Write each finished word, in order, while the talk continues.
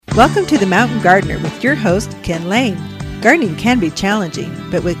Welcome to The Mountain Gardener with your host, Ken Lane. Gardening can be challenging,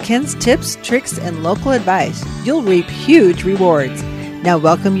 but with Ken's tips, tricks, and local advice, you'll reap huge rewards. Now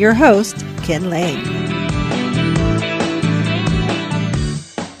welcome your host, Ken Lane.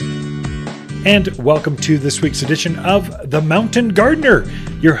 And welcome to this week's edition of The Mountain Gardener.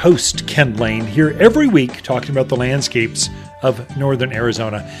 Your host, Ken Lane, here every week talking about the landscapes of northern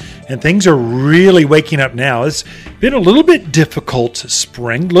Arizona. And things are really waking up now. It's been a little bit difficult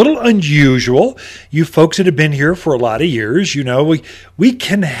spring, a little unusual. You folks that have been here for a lot of years, you know, we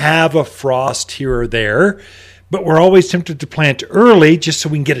can have a frost here or there, but we're always tempted to plant early just so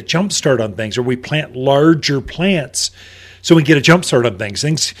we can get a jump start on things, or we plant larger plants so we can get a jump start on things.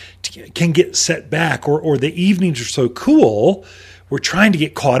 Things can get set back, or the evenings are so cool, we're trying to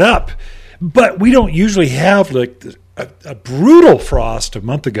get caught up. But we don't usually have like a brutal frost a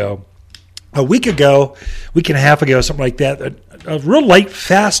month ago. A week and a half ago, something like that, a real light,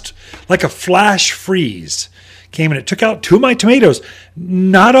 fast, like a flash freeze came, and it took out two of my tomatoes.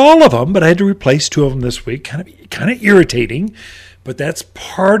 Not all of them, but I had to replace two of them this week. Kind of irritating, but that's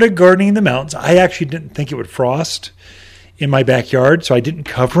part of gardening in the mountains. I actually didn't think it would frost in my backyard, so I didn't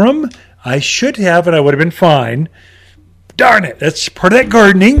cover them. I should have, and I would have been fine. Darn it, that's part of that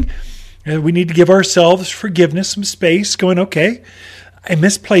gardening. We need to give ourselves forgiveness, some space, going, okay, I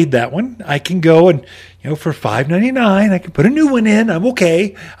misplayed that one. I can go and, for $5.99, I can put a new one in. I'm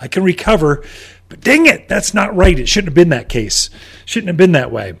okay. I can recover. But dang it, that's not right. It shouldn't have been that case. Shouldn't have been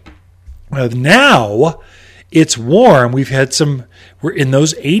that way. Now it's warm. We're in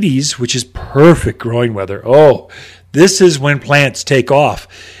those 80s, which is perfect growing weather. Oh, this is when plants take off.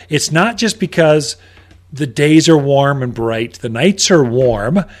 It's not just because the days are warm and bright. The nights are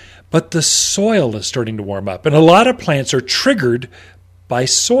warm, but the soil is starting to warm up. And a lot of plants are triggered by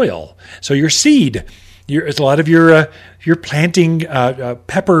soil. So your seed, a lot of you're planting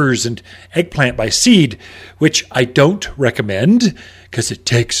peppers and eggplant by seed, which I don't recommend because it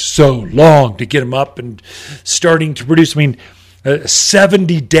takes so long to get them up and starting to produce.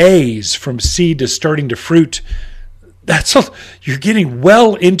 70 days from seed to starting to fruit. You're getting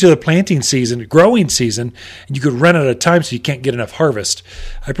well into the planting season, growing season, and you could run out of time so you can't get enough harvest.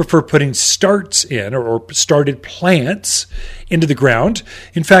 I prefer putting starts in or started plants into the ground.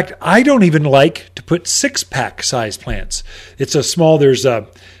 In fact, I don't even like to put 6-pack size plants. It's there's a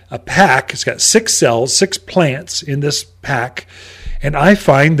pack, it's got 6 cells, 6 plants in this pack, and I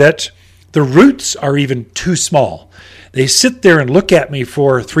find that the roots are even too small. They sit there and look at me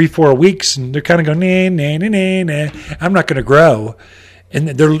for 3-4 weeks, and they're kind of going, nah, I'm not going to grow. And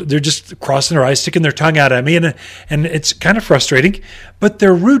they're just crossing their eyes, sticking their tongue out at me, and it's kind of frustrating. But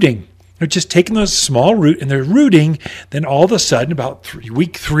they're rooting. They're just taking those small root, and they're rooting. Then all of a sudden, about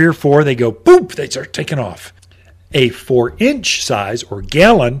week 3 or 4, they go, boop, they start taking off. A 4-inch size or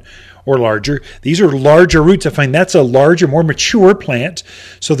gallon or larger. These are larger roots. I find that's a larger, more mature plant.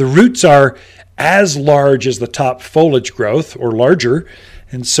 So the roots are as large as the top foliage growth or larger.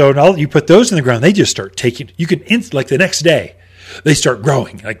 And so now that you put those in the ground, they just start taking, like the next day, they start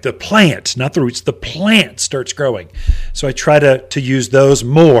growing. Like the plant, not the roots, the plant starts growing. So I try to use those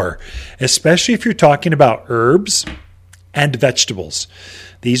more, especially if you're talking about herbs and vegetables.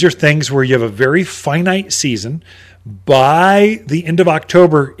 These are things where you have a very finite season. By the end of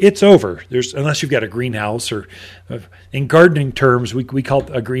October, it's over. Unless you've got a greenhouse, or in gardening terms, we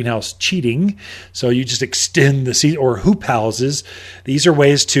call a greenhouse cheating. So you just extend the season, or hoop houses. These are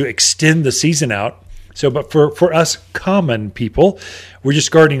ways to extend the season out. So, but for us common people, we're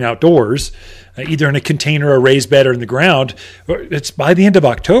just gardening outdoors, either in a container, a raised bed, or in the ground. It's by the end of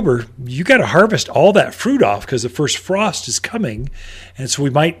October, you got to harvest all that fruit off because the first frost is coming, and so we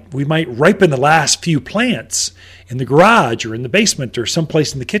might ripen the last few plants in the garage or in the basement or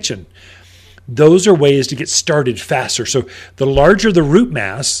someplace in the kitchen. Those are ways to get started faster. So the larger the root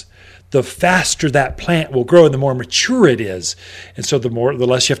mass, the faster that plant will grow and the more mature it is. And so the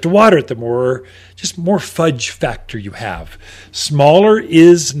less you have to water it, the more fudge factor you have. Smaller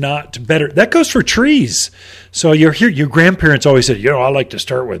is not better. That goes for trees. So your grandparents always said, I like to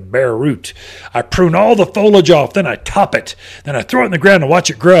start with bare root. I prune all the foliage off, then I top it, then I throw it in the ground and watch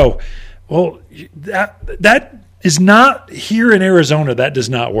it grow. Well, that is not here in Arizona. That does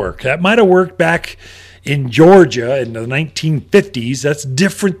not work. That might have worked back in Georgia in the 1950s. That's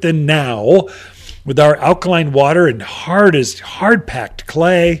different than now with our alkaline water and hard packed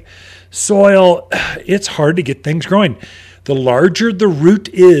clay soil. It's hard to get things growing. The larger the root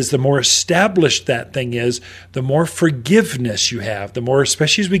is, the more established that thing is, the more forgiveness you have, the more,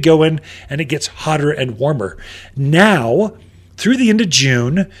 especially as we go in and it gets hotter and warmer. Now, through the end of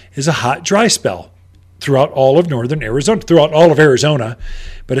June is a hot, dry spell. throughout all of northern Arizona, throughout all of Arizona,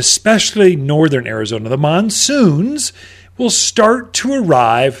 but especially northern Arizona. The monsoons will start to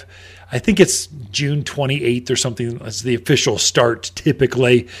arrive. I think it's June 28th or something. That's the official start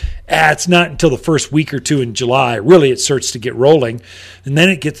typically. It's not until the first week or two in July. Really, it starts to get rolling. And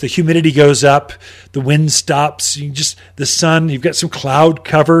then the humidity goes up, the wind stops, the sun, you've got some cloud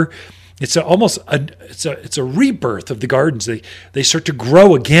cover. It's a rebirth of the gardens. They start to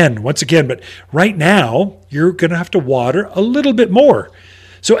grow again, once again. But right now, you're going to have to water a little bit more.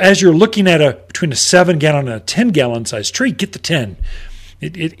 So as you're looking at between a 7-gallon and a 10-gallon size tree, get the 10.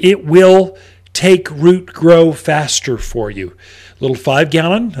 It will take root grow faster for you. Little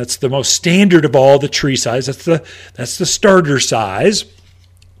 5-gallon, that's the most standard of all the tree size. That's the starter size.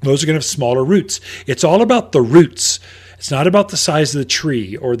 Those are going to have smaller roots. It's all about the roots. It's not about the size of the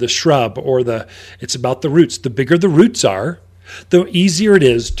tree or the shrub it's about the roots. The bigger the roots are, the easier it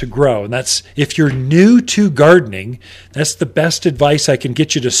is to grow. And that's, if you're new to gardening, that's the best advice I can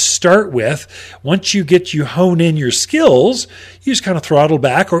get you to start with. Once you hone in your skills, you just kind of throttle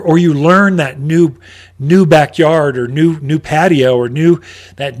back, or you learn that new backyard or new patio or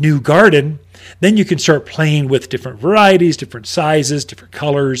that new garden. Then you can start playing with different varieties, different sizes, different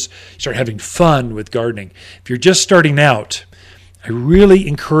colors. You start having fun with gardening. If you're just starting out, I really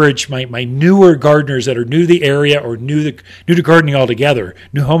encourage my newer gardeners that are new to the area or new to gardening altogether,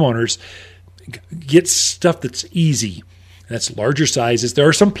 new homeowners, get stuff that's easy. That's larger sizes. There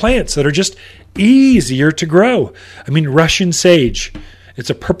are some plants that are just easier to grow. I mean, Russian sage. It's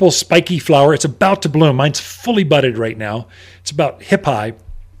a purple spiky flower. It's about to bloom. Mine's fully budded right now. It's about hip high.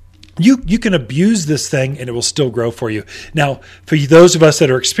 You can abuse this thing and it will still grow for you. Now, for those of us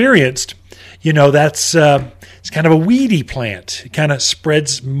that are experienced, that's it's kind of a weedy plant. It kind of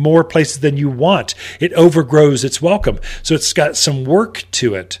spreads more places than you want. It overgrows its welcome. So it's got some work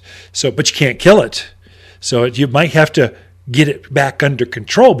to it. But you can't kill it. So you might have to get it back under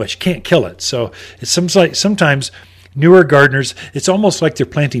control, but you can't kill it. So it seems like sometimes newer gardeners, it's almost like they're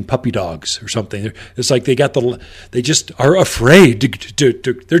planting puppy dogs or something. It's like they just are afraid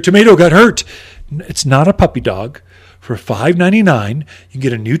their tomato got hurt. It's not a puppy dog. For $5.99, you can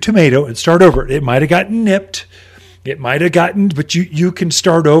get a new tomato and start over. It might have gotten nipped. But you can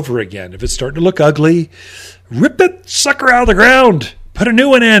start over again. If it's starting to look ugly, rip that sucker out of the ground. Put a new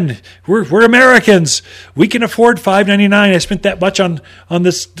one in. We're Americans. We can afford $5.99. I spent that much on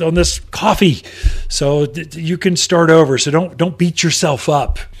this coffee, so you can start over. So don't beat yourself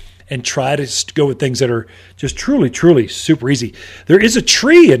up, and try to go with things that are just truly, truly super easy. There is a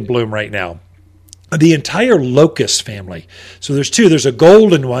tree in bloom right now. The entire locust family. So there's two. There's a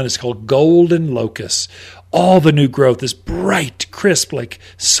golden one. It's called golden locust. All the new growth is bright, crisp, like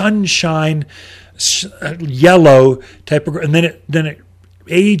sunshine, yellow type of, and then it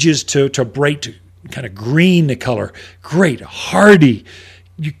ages to bright kind of green color. Great, hardy.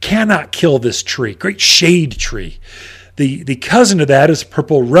 You cannot kill this tree. Great shade tree. The cousin of that is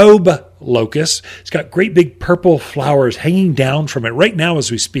purple robe locust. It's got great big purple flowers hanging down from it right now as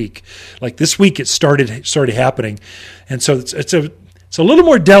we speak. Like this week, it started happening, and so it's a little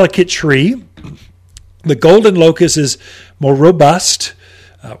more delicate tree. The golden locust is more robust,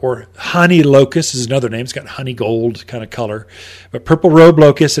 or honey locust is another name. It's got honey gold kind of color. But purple robe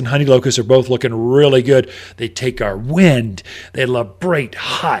locust and honey locust are both looking really good. They take our wind. They love bright,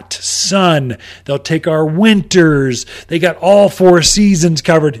 hot sun. They'll take our winters. They got all 4 seasons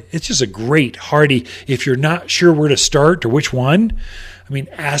covered. It's just a great hardy. If you're not sure where to start or which one, I mean,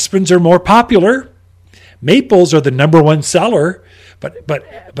 aspens are more popular. Maples are the number one seller.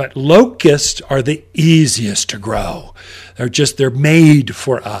 But locusts are the easiest to grow. They're made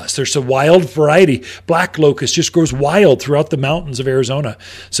for us. There's a wild variety. Black locust just grows wild throughout the mountains of Arizona.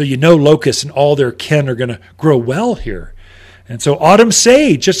 So locusts and all their kin are going to grow well here. And so autumn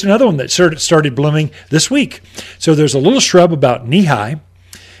sage, just another one that started blooming this week. So there's a little shrub about knee high.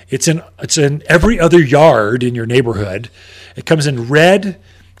 It's in every other yard in your neighborhood. It comes in red,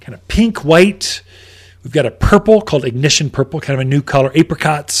 kind of pink, white. We've got a purple called ignition purple, kind of a new color,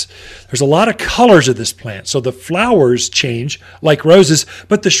 apricots. There's a lot of colors of this plant. So the flowers change like roses,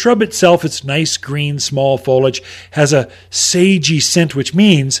 but the shrub itself, it's nice green, small foliage, has a sagey scent, which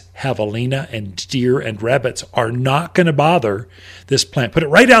means javelina and deer and rabbits are not going to bother this plant. Put it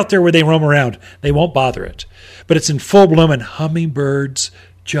right out there where they roam around. They won't bother it. But it's in full bloom, and hummingbirds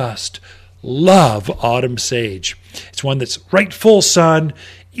just love autumn sage. It's one that's right full sun,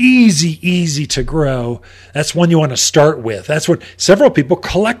 easy to grow. That's one you want to start with. That's what several people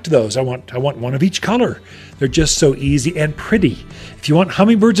collect those. I want one of each color. They're just so easy and pretty. If you want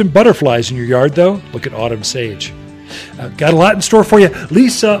hummingbirds and butterflies in your yard, though, look at autumn sage. Got a lot in store for you.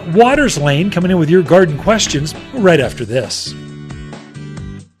 Lisa Waters Lane coming in with your garden questions right after this.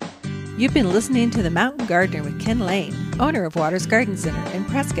 You've been listening to The Mountain Gardener with Ken Lane, owner of Waters Garden Center in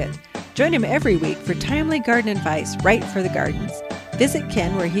Prescott. Join him every week for timely garden advice right for the gardens. Visit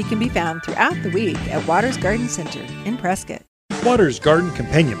Ken where he can be found throughout the week at Waters Garden Center in Prescott. Waters Garden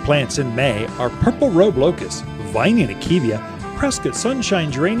companion plants in May are Purple Robe Locust, Viney Akevia, Prescott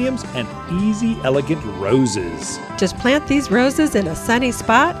Sunshine Geraniums, and Easy Elegant Roses. Just plant these roses in a sunny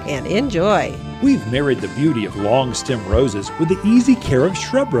spot and enjoy. We've married the beauty of long stem roses with the easy care of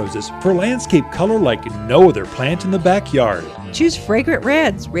shrub roses for landscape color like no other plant in the backyard. Choose fragrant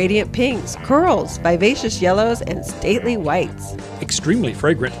reds, radiant pinks, corals, vivacious yellows, and stately whites. Extremely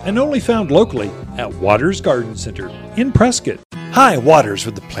fragrant and only found locally at Waters Garden Center in Prescott. Hi, Waters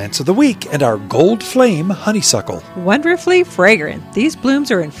with the plants of the week and our gold flame honeysuckle. Wonderfully fragrant. These blooms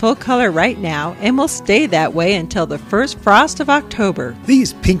are in full color right now and will stay that way until the first frost of October.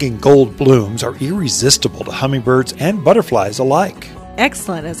 These pink and gold blooms are irresistible to hummingbirds and butterflies alike.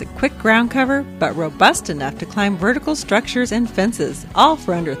 Excellent as a quick ground cover, but robust enough to climb vertical structures and fences, all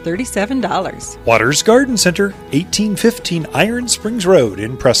for under $37. Waters Garden Center, 1815 Iron Springs Road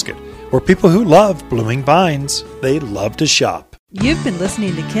in Prescott, where people who love blooming vines, they love to shop. You've been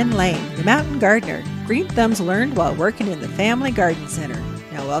listening to Ken Lane, the Mountain Gardener. Green thumbs learned while working in the Family Garden Center.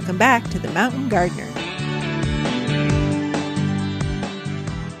 Now welcome back to the Mountain Gardener.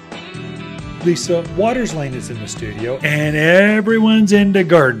 Lisa Waters Lane is in the studio, and everyone's into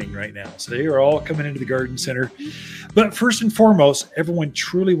gardening right now. So they are all coming into the garden center. But first and foremost, everyone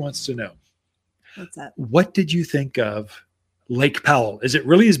truly wants to know, What's that? what did you think of Lake Powell? Is it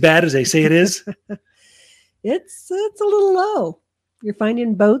really as bad as they say it is? It's a little low. You're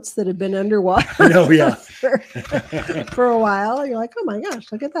finding boats that have been underwater Oh, yeah. for a while. You're like, oh my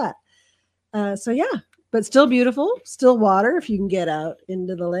gosh, look at that. So yeah, but still beautiful, still water if you can get out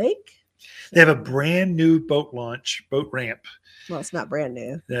into the lake. They have a brand new boat ramp. Well, it's not brand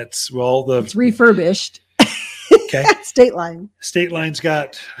new. It's refurbished. Okay. State line. State Line's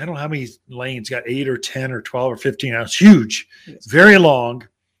got, I don't know how many lanes, got 8 or 10 or 12 or 15 now. It's huge, very long,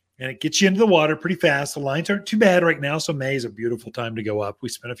 and it gets you into the water pretty fast. The lines aren't too bad right now, so May is a beautiful time to go up. We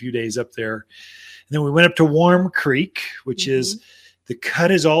spent a few days up there. And then we went up to Warm Creek, which is, the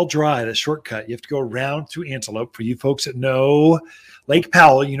cut is all dry, the shortcut. You have to go around through Antelope. For you folks that know Lake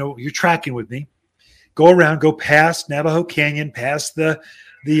Powell, you know, you're tracking with me. Go around, go past Navajo Canyon, past the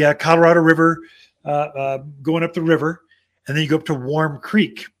Colorado River, going up the river, and then you go up to Warm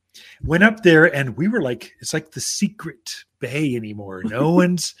Creek. Went up there, and we were like, it's like the secret bay anymore. No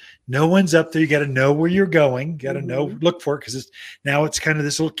one's up there. You got to know where you're going. Got to know, look for it, because now it's kind of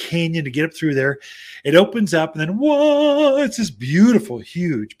this little canyon to get up through there. It opens up, and then whoa, it's this beautiful,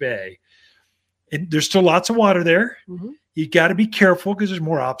 huge bay. And there's still lots of water there. You got to be careful because there's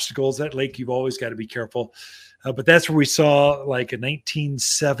more obstacles. That lake, you've always got to be careful. But that's where we saw like a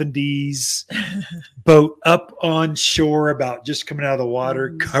 1970s boat up on shore, about just coming out of the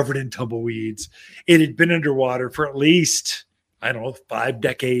water, covered in tumbleweeds. It had been underwater for at least, I don't know, 5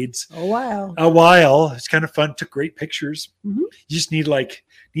 decades. Oh, wow. A while. It's kind of fun. Took great pictures. You just need like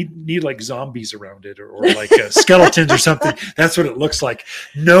zombies around it, or like skeletons or something. That's what it looks like.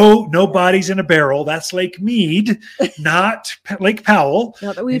 No bodies in a barrel. That's Lake Mead, not Lake Powell.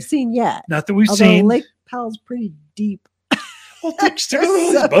 Not that we've seen yet. Not that we've Although seen. Lake Powell's pretty deep. Well, there's all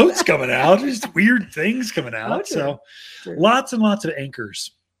these boats coming out. There's weird things coming out. So lots and lots of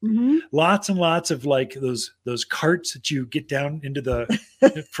anchors. Lots and lots of like those carts that you get down into the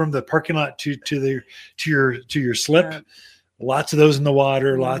from the parking lot to your slip. Lots of those in the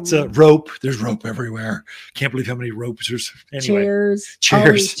water. Lots of rope. There's rope everywhere. Can't believe how many ropes there's. Anyway, Chairs.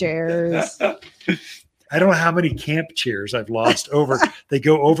 Chairs. Chairs. I don't know how many camp chairs I've lost over. They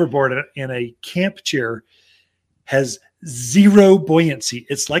go overboard, and a camp chair has zero buoyancy.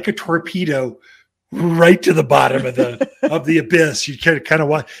 It's like a torpedo right to the bottom of the abyss. You kind of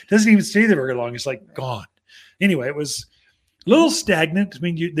watch. It doesn't even stay there very long. It's like gone. Anyway, it was a little stagnant. I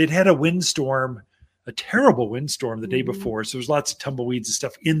mean, they'd had a windstorm, a terrible windstorm the day before. So there was lots of tumbleweeds and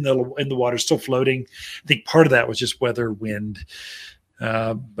stuff in the water still floating. I think part of that was just weather, wind.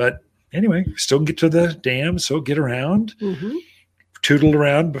 But anyway, still can get to the dam, so get around, tootle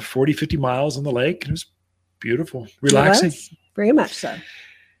around 40, 50 miles on the lake. It was beautiful, relaxing. Yes, very much so.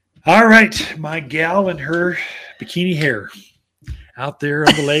 All right, my gal and her bikini hair out there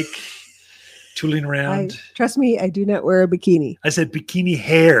on the lake, tooling around. Trust me, I do not wear a bikini. I said bikini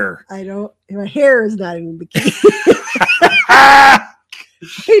hair. I don't. My hair is not even bikini.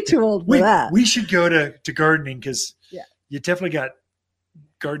 Way too old for that. We should go to gardening, because you definitely got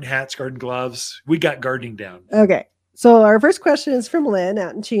garden hats, garden gloves. We got gardening down. Okay. So our first question is from Lynn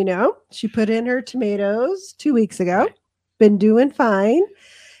out in Chino. She put in her tomatoes 2 weeks ago. Been doing fine,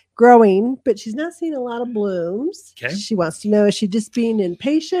 growing, but she's not seeing a lot of blooms. Okay. She wants to know, is she just being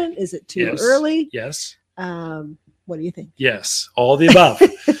impatient? Is it too early? Yes. What do you think? Yes, all the above.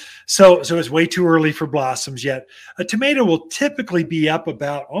 So it's way too early for blossoms yet. A tomato will typically be up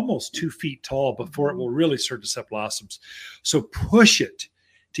about almost 2 feet tall before it will really start to set blossoms. So push it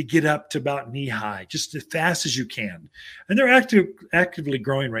to get up to about knee high, just as fast as you can. And they're actively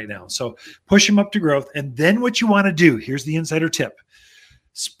growing right now. So push them up to growth. And then what you want to do, here's the insider tip.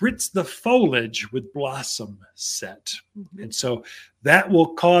 Spritz the foliage with blossom set. And so that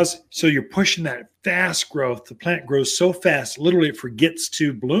will cause, so you're pushing that fast growth. The plant grows so fast, literally it forgets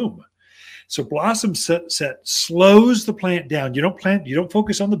to bloom. So blossom set slows the plant down. You don't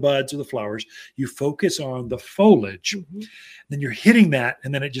focus on the buds or the flowers. You focus on the foliage. Then you're hitting that,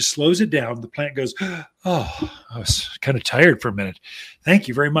 and then it just slows it down. The plant goes, oh, I was kind of tired for a minute. Thank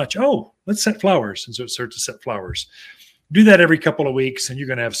you very much. Oh, let's set flowers. And so it starts to set flowers. Do that every couple of weeks, and you're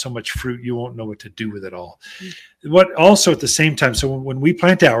going to have so much fruit, you won't know what to do with it all. What also at the same time, so when we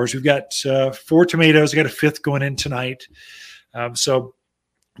plant ours, we've got 4 tomatoes. I got a 5th going in tonight. So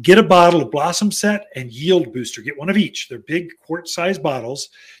get a bottle of Blossom Set and Yield Booster. Get one of each. They're big quart-sized bottles.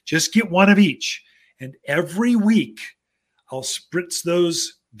 Just get one of each. And every week, I'll spritz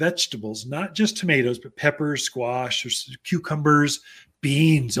those vegetables, not just tomatoes, but peppers, squash, cucumbers,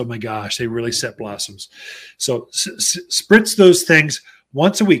 beans. Oh my gosh, they really set blossoms. So spritz those things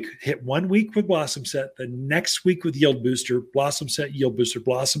once a week. Hit 1 week with Blossom Set, the next week with Yield Booster, Blossom Set, Yield Booster,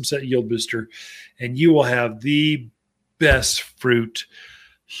 Blossom Set, Yield Booster, and you will have the best fruit,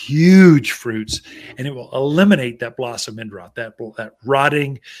 huge fruits, and it will eliminate that blossom end rot, that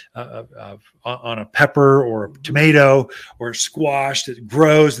rotting on a pepper or a tomato or a squash that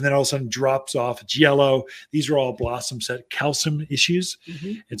grows and then all of a sudden drops off. It's yellow. These are all Blossom Set calcium issues.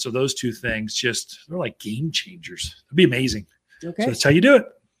 And so those 2 things they're like game changers. It'd be amazing. Okay. So that's how you do it.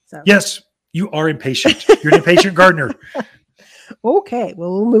 So. Yes, you are impatient. You're an impatient gardener. Okay.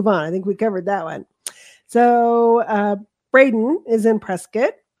 Well, we'll move on. I think we covered that one. So Braden is in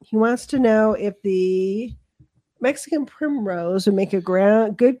Prescott. He wants to know if the Mexican primrose would make a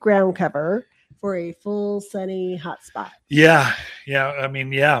good ground cover for a full sunny hot spot. Yeah. I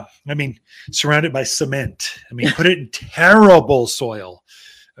mean, surrounded by cement. I mean, put it in terrible soil,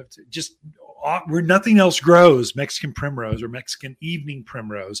 just where nothing else grows. Mexican primrose or Mexican evening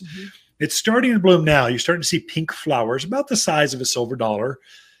primrose. It's starting to bloom now. You're starting to see pink flowers about the size of a silver dollar.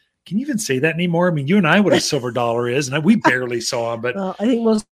 Can you even say that anymore? I mean, you and I what a silver dollar is, and we barely saw them, but well, I think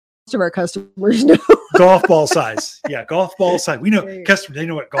most of our customers know. Golf ball size. Yeah, golf ball size. We know customers, they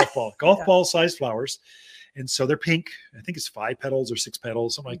know what golf ball size flowers. And so they're pink. I think it's 5 petals or 6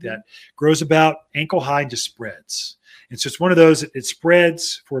 petals, something like that. Grows about ankle high and just spreads. And so it's one of those, it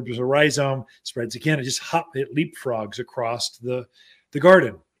spreads for the rhizome, spreads again. It leapfrogs across the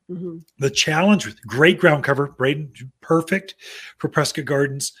garden. The challenge with great ground cover, Braden, perfect for Prescott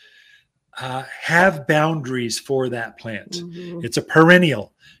Gardens. Have boundaries for that plant. It's a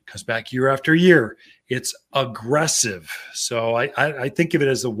perennial, comes back year after year. It's aggressive. So I think of it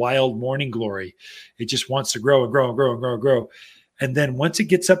as the wild morning glory. It just wants to grow and grow and grow and grow and grow. And then once it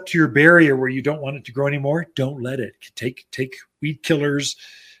gets up to your barrier where you don't want it to grow anymore, don't let it. Take weed killers,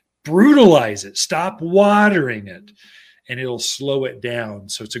 brutalize it, stop watering it, and it'll slow it down.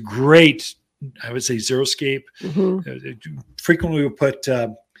 So it's a great, I would say, xeriscape. Frequently we'll put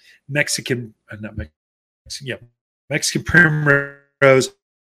Mexican primrose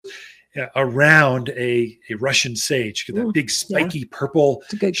around a Russian sage, that big spiky purple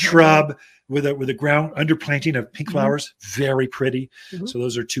shrub with a ground underplanting of pink flowers. Very pretty. So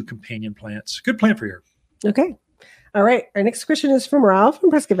those are 2 companion plants. Good plant for here. Okay. All right. Our next question is from Ralph from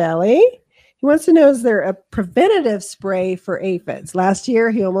Prescott Valley. He wants to know, is there a preventative spray for aphids? Last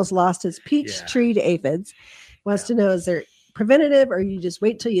year, he almost lost his peach tree to aphids. He wants to know, is there preventative, or you just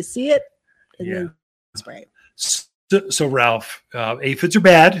wait till you see it and then spray? So Ralph, aphids are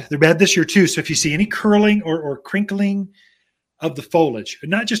bad. They're bad this year too. So if you see any curling or crinkling of the foliage,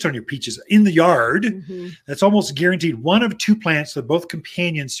 and not just on your peaches, in the yard, that's almost guaranteed one of 2 plants. They're both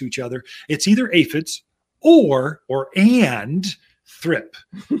companions to each other. It's either aphids and thrip.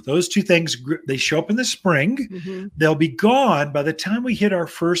 Those 2 things, they show up in the spring. They'll be gone by the time we hit our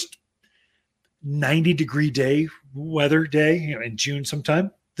first 90-degree weather day, in June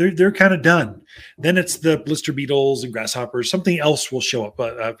sometime. They're kind of done. Then it's the blister beetles and grasshoppers. Something else will show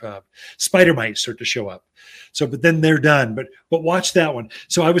up. Spider mites start to show up. So, but then they're done. But watch that one.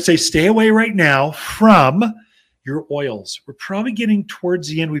 So I would say stay away right now from your oils. We're probably getting towards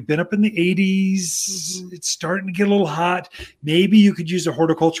the end. We've been up in the 80s. Mm-hmm. It's starting to get a little hot. Maybe you could use the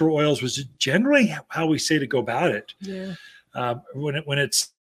horticultural oils, which is generally how we say to go about it. Yeah. When it's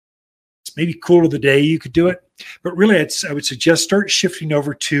maybe cool of the day, you could do it. But really, I would suggest start shifting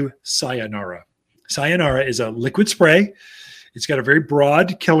over to Sayonara. Sayonara is a liquid spray. It's got a very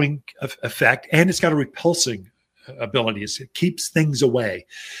broad killing effect, and it's got a repulsing ability. It keeps things away.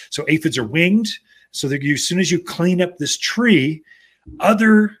 So aphids are winged, so that as soon as you clean up this tree,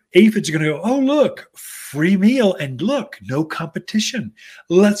 other aphids are going to go, oh, look, free meal, and look, no competition.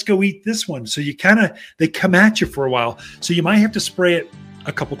 Let's go eat this one. So they come at you for a while. So you might have to spray it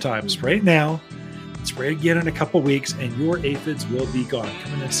a couple times. Spray it now, spray it again in a couple weeks, and your aphids will be gone.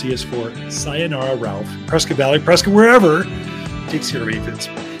 Come in and see us for Sayonara Ralph, Prescott Valley, Prescott, wherever takes care of aphids.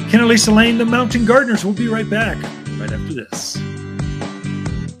 Ken and Lisa Lane, the Mountain Gardeners. We'll be right back right after this.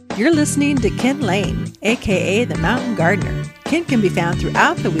 You're listening to Ken Lane, a.k.a. the Mountain Gardener. Ken can be found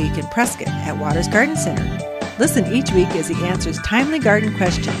throughout the week in Prescott at Waters Garden Center. Listen each week as he answers timely garden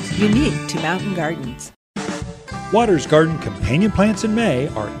questions unique to mountain gardens. Waters Garden companion plants in May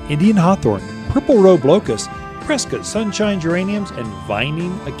are Indian hawthorn, purple robe locust, Prescott sunshine geraniums, and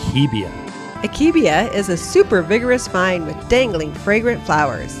vining akebia. Akebia is a super vigorous vine with dangling fragrant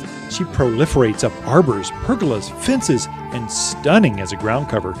flowers. She proliferates up arbors, pergolas, fences, and stunning as a ground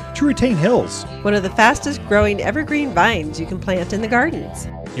cover to retain hills. One of the fastest growing evergreen vines you can plant in the gardens.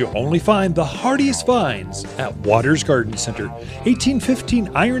 You'll only find the hardiest vines at Waters Garden Center,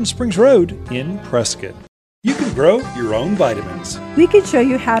 1815 Iron Springs Road in Prescott. You can grow your own vitamins. We can show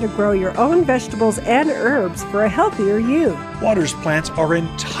you how to grow your own vegetables and herbs for a healthier you. Waters plants are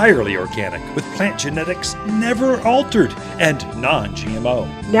entirely organic, with plant genetics never altered and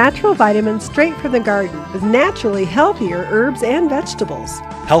non-GMO. Natural vitamins straight from the garden with naturally healthier herbs and vegetables.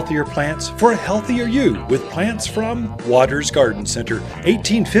 Healthier plants for a healthier you with plants from Waters Garden Center,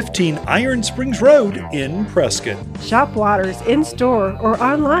 1815 Iron Springs Road in Prescott. Shop Waters in-store or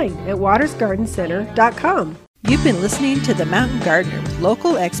online at watersgardencenter.com. You've been listening to The Mountain Gardener with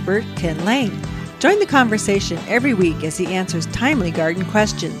local expert Ken Lane. Join the conversation every week as he answers timely garden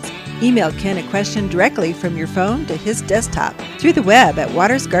questions. Email Ken a question directly from your phone to his desktop through the web at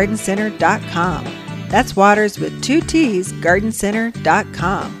watersgardencenter.com. That's Waters with 2 T's,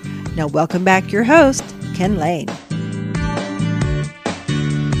 gardencenter.com. Now welcome back your host, Ken Lane.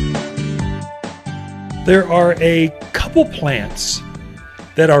 There are a couple plants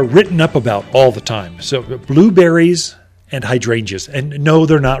that are written up about all the time. So blueberries and hydrangeas. And no,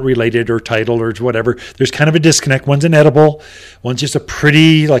 they're not related or titled or whatever. There's kind of a disconnect. One's an edible. One's just a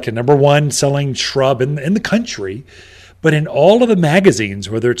pretty, like a number one selling shrub in the country. But in all of the magazines,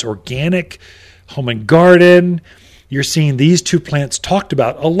 whether it's organic, home and garden, you're seeing these two plants talked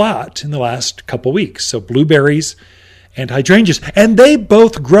about a lot in the last couple weeks. So blueberries and hydrangeas. And they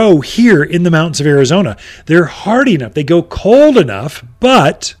both grow here in the mountains of Arizona. They're hardy enough. They go cold enough,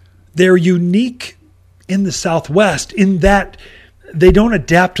 but they're unique in the Southwest in that they don't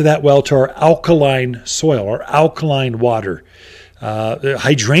adapt that well to our alkaline soil or alkaline water.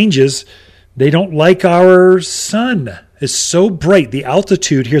 Hydrangeas, they don't like our sun. It's so bright. The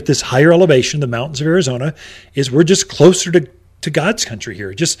altitude here at this higher elevation, the mountains of Arizona, is we're just closer to God's country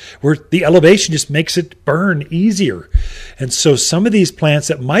here. The elevation just makes it burn easier. And so some of these plants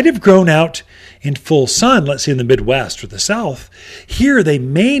that might have grown out in full sun, let's say in the Midwest or the South, here they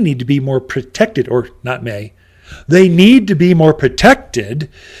may need to be more protected, or not may, they need to be more protected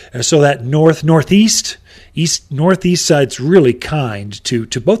so that northeast side's really kind to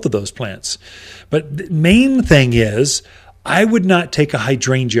both of those plants. But the main thing is, I would not take a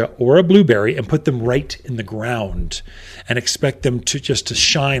hydrangea or a blueberry and put them right in the ground and expect them to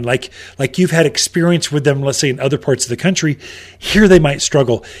shine like you've had experience with them, let's say in other parts of the country. Here they might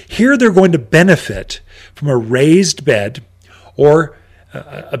struggle. Here they're going to benefit from a raised bed or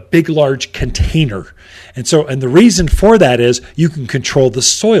a big, large container. And the reason for that is you can control the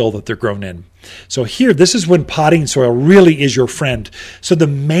soil that they're grown in. So here, this is when potting soil really is your friend. So the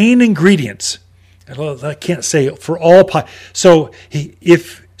main ingredients, I can't say for all pot. So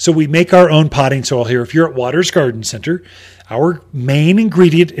we make our own potting soil here. If you're at Waters Garden Center, our main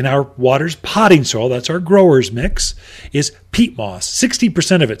ingredient in our Waters potting soil, that's our growers mix, is peat moss.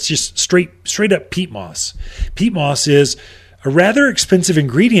 60% of it's just straight up peat moss. Peat moss is a rather expensive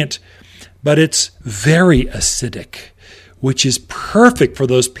ingredient, but it's very acidic, which is perfect for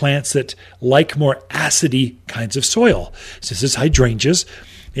those plants that like more acidy kinds of soil. So this is hydrangeas.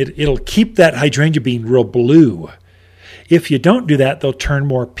 It'll keep that hydrangea being real blue. If you don't do that, they'll turn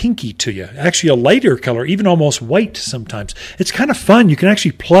more pinky to you. Actually, a lighter color, even almost white sometimes. It's kind of fun. You can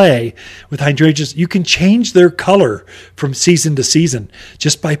actually play with hydrangeas. You can change their color from season to season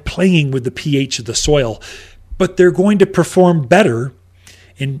just by playing with the pH of the soil. But they're going to perform better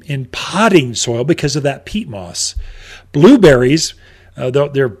in potting soil because of that peat moss. Blueberries,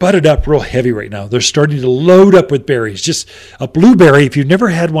 they're budded up real heavy right now. They're starting to load up with berries. Just a blueberry, if you've never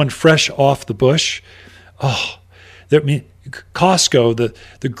had one fresh off the bush, Costco,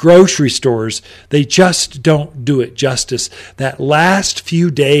 the grocery stores, they just don't do it justice. That last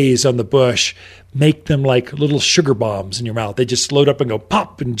few days on the bush make them like little sugar bombs in your mouth. They just load up and go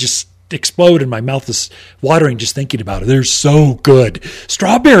pop and just explode, and my mouth is watering just thinking about it. They're so good.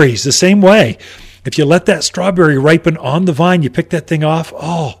 Strawberries, the same way. If you let that strawberry ripen on the vine, you pick that thing off.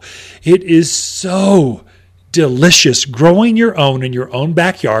 Oh, it is so delicious. Growing your own in your own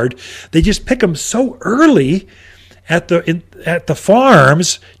backyard. They just pick them so early at the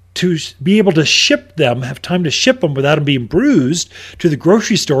farms to be able to ship them, have time to ship them without them being bruised to the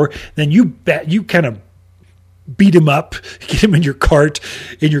grocery store. Then you kind of beat them up, get them in your cart,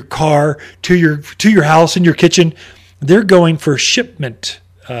 in your car, to your house, in your kitchen. They're going for shipment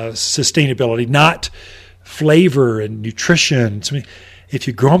sustainability, not flavor and nutrition. I mean, if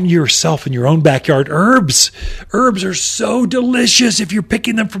you grow them yourself in your own backyard, herbs are so delicious if you're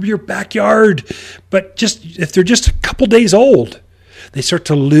picking them from your backyard. But just if they're just a couple days old, they start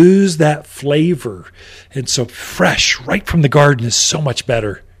to lose that flavor. And so fresh right from the garden is so much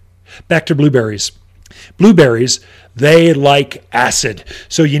better. Back to blueberries. Blueberries, they like acid.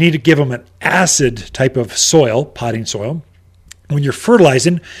 So you need to give them an acid type of soil, potting soil. When you're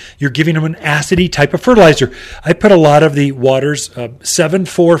fertilizing, you're giving them an acidy type of fertilizer. I put a lot of the Waters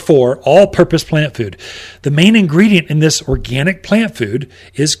 744 all-purpose plant food. The main ingredient in this organic plant food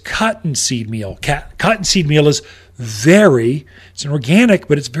is cottonseed meal. Cottonseed meal is it's an organic,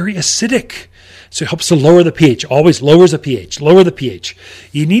 but it's very acidic. So it helps to lower the pH, always lowers the pH, lower the pH.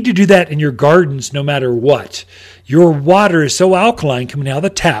 You need to do that in your gardens no matter what. Your water is so alkaline coming out of the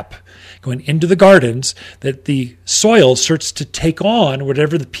tap, going into the gardens, that the soil starts to take on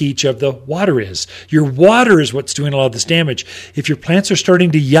whatever the pH of the water is. Your water is what's doing a lot of this damage. If your plants are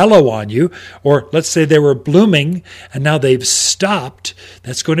starting to yellow on you, or let's say they were blooming and now they've stopped,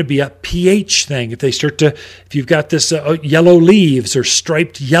 that's going to be a pH thing. If you've got this yellow leaves or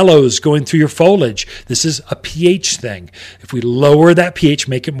striped yellows going through your foliage, this is a pH thing. If we lower that pH,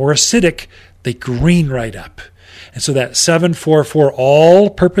 make it more acidic, they green right up. And so that 744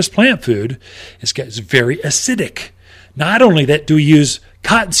 all-purpose plant food is very acidic. Not only that do we use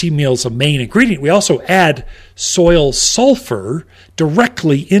cottonseed meal as a main ingredient, we also add soil sulfur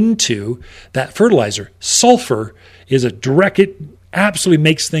directly into that fertilizer. Sulfur is it absolutely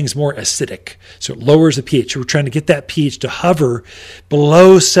makes things more acidic. So it lowers the pH. We're trying to get that pH to hover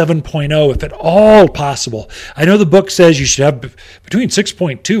below 7.0 if at all possible. I know the book says you should have between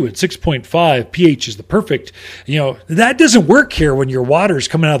 6.2 and 6.5 pH is the perfect. That doesn't work here when your water is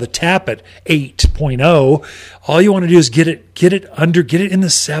coming out of the tap at 8.0. All you want to do is get it in the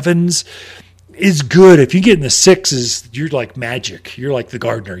sevens is good. If you get in the sixes, you're like magic. You're like the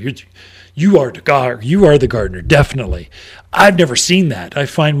gardener. You are the gardener, definitely. I've never seen that. I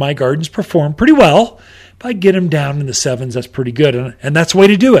find my gardens perform pretty well. If I get them down in the sevens, that's pretty good. And that's the way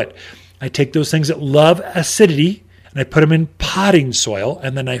to do it. I take those things that love acidity and I put them in potting soil,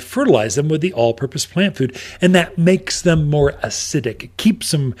 and then I fertilize them with the all-purpose plant food, and that makes them more acidic. It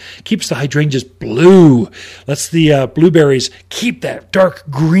keeps the hydrangeas blue, lets the blueberries keep that dark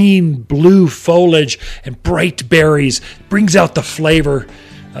green blue foliage and bright berries, brings out the flavor.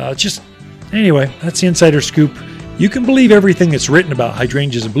 Anyway, that's the insider scoop. You can believe everything that's written about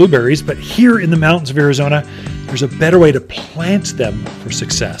hydrangeas and blueberries, but here in the mountains of Arizona, there's a better way to plant them for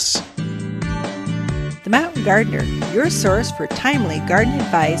success. The Mountain Gardener, your source for timely garden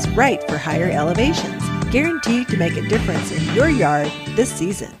advice right for higher elevations. Guaranteed to make a difference in your yard this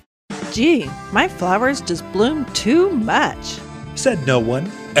season. Gee, my flowers just bloom too much. Said no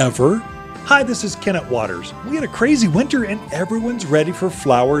one, ever. Hi, this is Kenneth Waters. We had a crazy winter and everyone's ready for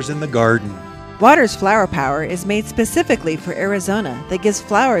flowers in the garden. Waters Flower Power is made specifically for Arizona that gives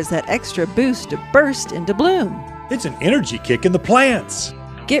flowers that extra boost to burst into bloom. It's an energy kick in the plants.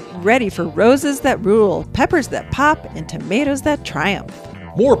 Get ready for roses that rule, peppers that pop, and tomatoes that triumph.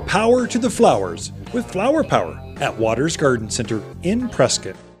 More power to the flowers with Flower Power at Waters Garden Center in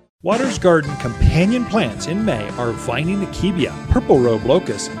Prescott. Waters Garden companion plants in May are Vining Akebia, Purple Robe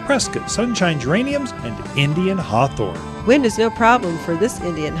Locust, Prescott Sunshine Geraniums, and Indian Hawthorn. Wind is no problem for this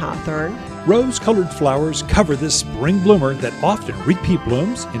Indian hawthorn. Rose-colored flowers cover this spring bloomer that often repeat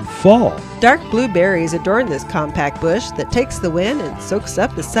blooms in fall. Dark blue berries adorn this compact bush that takes the wind and soaks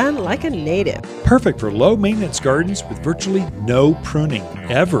up the sun like a native. Perfect for low-maintenance gardens with virtually no pruning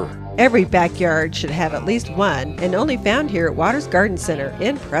ever. Every backyard should have at least one, and only found here at Waters Garden Center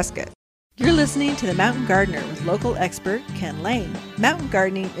in Prescott. You're listening to The Mountain Gardener with local expert Ken Lane. Mountain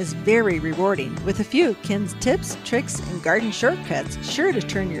gardening is very rewarding, with a few Ken's tips, tricks, and garden shortcuts sure to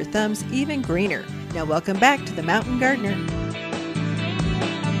turn your thumbs even greener. Now welcome back to The Mountain Gardener.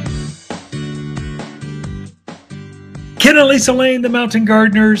 Ken and Lisa Lane, the Mountain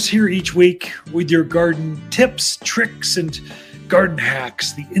Gardeners, here each week with your garden tips, tricks, and garden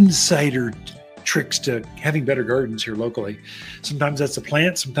hacks, the insider tricks to having better gardens here locally. Sometimes that's a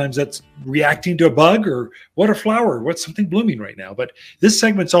plant, sometimes that's reacting to a bug, or what a flower, what's something blooming right now. But this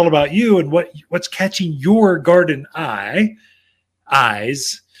segment's all about you and what's catching your garden eyes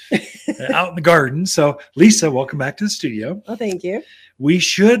out in the garden. So Lisa, welcome back to the studio. Oh, thank you. We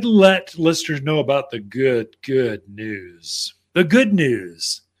should let listeners know about the good news. The good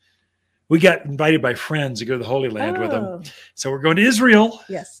news. We got invited by friends to go to the Holy Land with them. So we're going to Israel.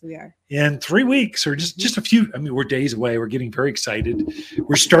 Yes, we are. In 3 weeks, or just a few. I mean, we're days away. We're getting very excited.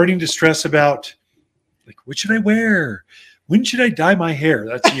 We're starting to stress about, like, what should I wear? When should I dye my hair?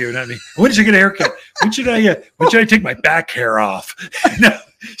 That's you, not me. When should I get a haircut? When should I take my back hair off? No,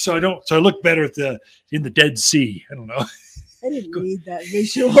 so I look better in the Dead Sea. I don't know. I didn't need that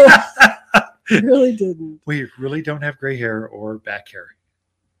visual. I really didn't. We really don't have gray hair or back hair.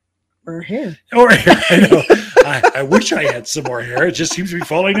 Or hair. I know. I wish I had some more hair. It just seems to be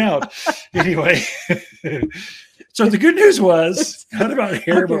falling out. Anyway, so the good news was not about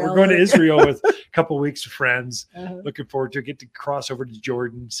hair, but we're going to Israel with a couple of weeks of friends. Looking forward to get to cross over to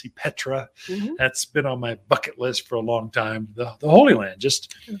Jordan, see Petra. Mm-hmm. That's been on my bucket list for a long time. The Holy Land,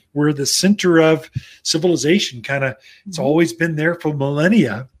 just we're the center of civilization. Kind of, it's always been there for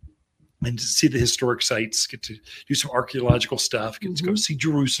millennia. And to see the historic sites, get to do some archaeological stuff, get to go see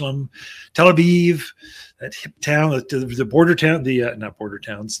Jerusalem, Tel Aviv, that hip town, the border town, not border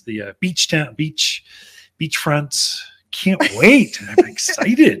towns, the beach town, beach fronts. Can't wait. I'm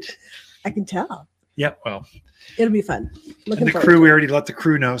excited. I can tell. Yeah, well. It'll be fun. And the crew, we already let the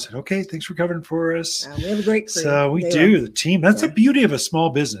crew know. Said, okay, thanks for covering for us. We have a great crew. So we do. The team. That's the beauty of a small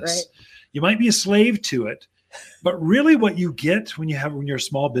business. Right. You might be a slave to it, but really what you get when you're a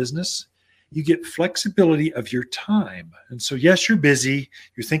small business, you get flexibility of your time. And so, yes, you're busy.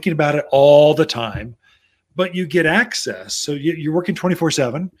 You're thinking about it all the time, but you get access. So you're working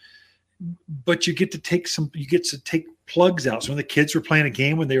 24/7, but you get to take plugs out. So when the kids were playing a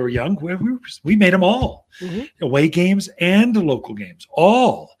game when they were young, we made them all. Away games and local games,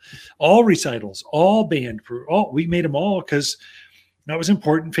 all recitals, all band crew, we made them all because that was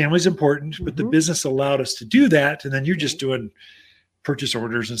important. Family's important, but the business allowed us to do that. And then you're just doing purchase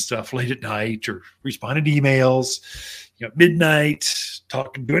orders and stuff late at night or responding to emails, midnight,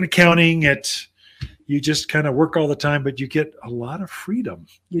 doing accounting. You just kind of work all the time, but you get a lot of freedom,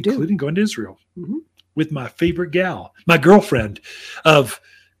 including going to Israel with my favorite gal, my girlfriend of,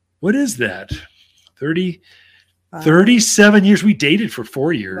 what is that? 37 years. We dated for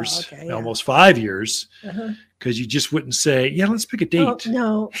 4 years, almost 5 years. Because you just wouldn't say, let's pick a date.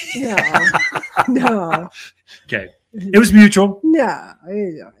 Oh, no. Okay. It was mutual. No.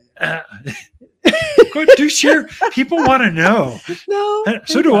 Do share. People want to know. No.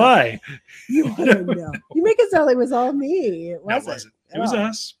 So do I. You want to know. You make it sound like it was all me. It wasn't. It was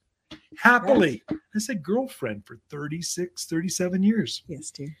us. Happily. I said girlfriend for 37 years.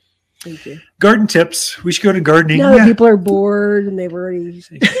 Yes, dear. Thank you. Garden tips. We should go to gardening. No, people are bored and they've already.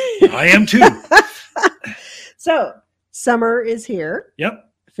 I am too. So summer is here. Yep.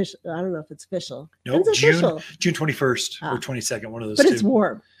 Official. I don't know if it's official. Nope. June 21st or 22nd, one of those but two. It's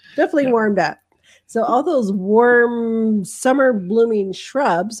warm. Definitely warmed up. So all those warm summer blooming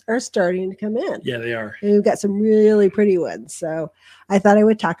shrubs are starting to come in. Yeah, they are. And we've got some really pretty ones. So I thought I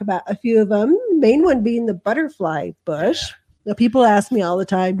would talk about a few of them. The main one being the butterfly bush. Yeah. Now, people ask me all the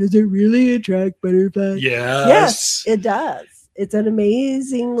time, does it really attract butterflies? Yes, it does. It's an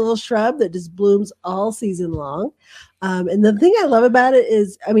amazing little shrub that just blooms all season long. And the thing I love about it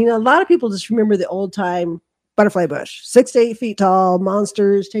is, a lot of people just remember the old time butterfly bush, 6 to 8 feet tall,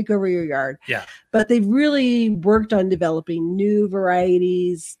 monsters, take over your yard. Yeah. But they've really worked on developing new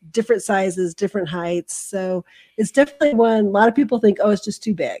varieties, different sizes, different heights. So it's definitely one, a lot of people think, it's just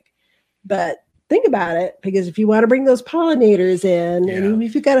too big. But think about it, because if you want to bring those pollinators in, and even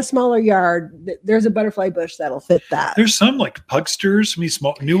if you've got a smaller yard, there's a butterfly bush that'll fit that. There's some like pugsters,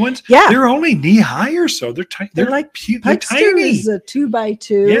 small new ones. Yeah, they're only knee high or so. They're tiny. They're like they're tiny. Is a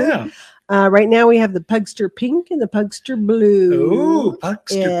 2x2. Yeah, Right now we have the Pugster Pink and the Pugster Blue. Oh,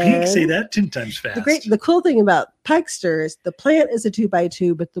 Pugster Pink. Say that 10 times fast. The cool thing about Pugster is the plant is a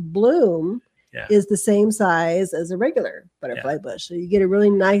 2x2, but the bloom is the same size as a regular butterfly bush. So you get a really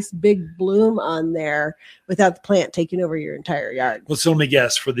nice big bloom on there without the plant taking over your entire yard. Well, so let me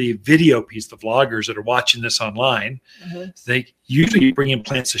guess, for the video piece, the vloggers that are watching this online, they usually bring in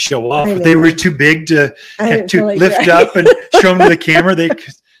plants to show off, but they were too big to lift up and show them to the camera.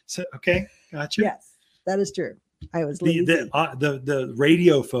 Okay, gotcha. Yes, that is true. I was lazy. The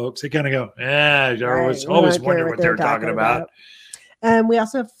radio folks, they kind of go, I always wonder what they're talking about. We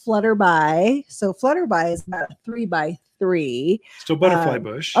also have Flutterby. So Flutterby is about a 3x3. Still butterfly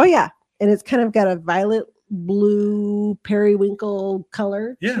bush. Oh yeah, and it's kind of got a violet blue periwinkle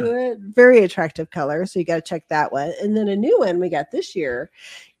color to it. Very attractive color. So you got to check that one. And then a new one we got this year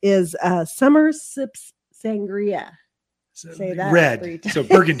is Summer Sips Sangria. Say that red, so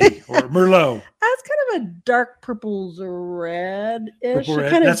burgundy or Merlot. That's kind of a dark purple red-ish. Purple red.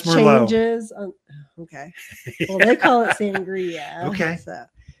 It kind That's of changes. Okay. Well, they call it sangria. Okay. So,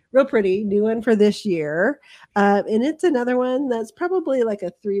 real pretty, new one for this year, and it's another one that's probably like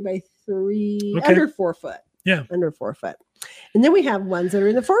a 3x3, under 4 foot. Yeah, under 4 foot. And then we have ones that are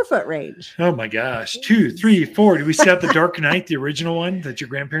in the 4 foot range. Oh my gosh. 2, 3, 4. Do we see out the Dark Knight, the original one that your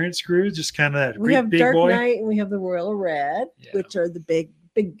grandparents grew? Just kind of that we have big Dark boy. Knight and we have the Royal Red, which are the big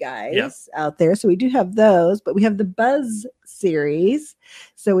guys out there. So we do have those, but we have the Buzz series.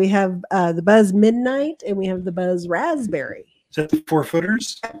 So we have the Buzz Midnight and we have the Buzz Raspberry. Is that the 4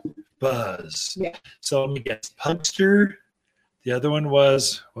 footers? Buzz. Yeah. So let me guess. Pugster. The other one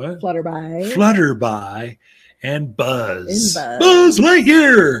was what? Flutterby. Flutterby. And Buzz. Buzz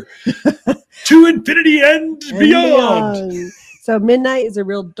Lightyear to infinity and beyond. So Midnight is a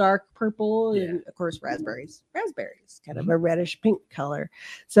real dark purple, and of course raspberries, kind of a reddish pink color.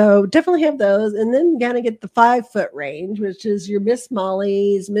 So definitely have those, and then gotta get the 5 foot range, which is your Miss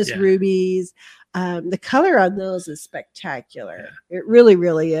Molly's, Miss Ruby's. The color on those is spectacular. It really,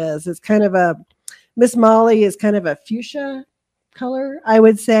 really is. It's kind of a Miss Molly is kind of a fuchsia color, I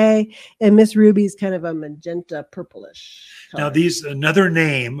would say, and Miss Ruby's kind of a magenta purplish color. Now these, another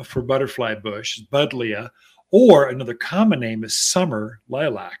name for butterfly bush is Buddleia, or another common name is summer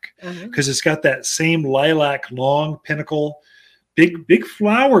lilac, because it's got that same lilac long pinnacle, big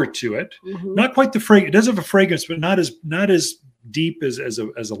flower to it. Not quite the fragrance. It does have a fragrance, but not as deep as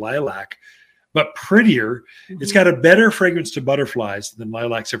a lilac, but prettier. It's got a better fragrance to butterflies than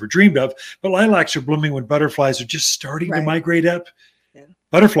lilacs ever dreamed of. But lilacs are blooming when butterflies are just starting to migrate up.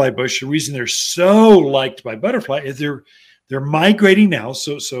 Butterfly bush, the reason they're so liked by butterfly is they're migrating now.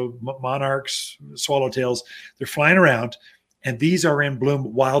 So monarchs, swallowtails, they're flying around, and these are in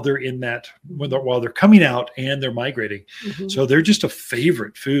bloom while they're in that, while they're coming out and they're migrating. So they're just a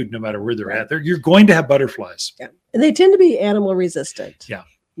favorite food no matter where they're at. You're going to have butterflies. And they tend to be animal resistant.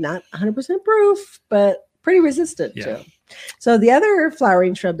 Not 100% proof, but pretty resistant too. So the other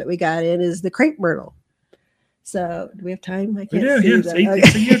flowering shrub that we got in is the crepe myrtle. So do we have time? I can't see them. So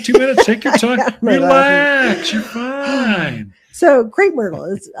you have 2 minutes. Take your time. Relax. You're fine. So crepe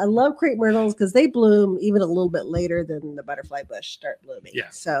myrtle I love crepe myrtles because they bloom even a little bit later than the butterfly bush start blooming.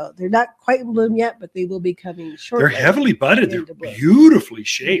 So they're not quite in bloom yet, but they will be coming shortly. They're heavily budded. They're beautifully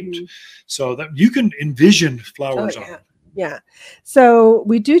shaped, so that you can envision flowers on them. So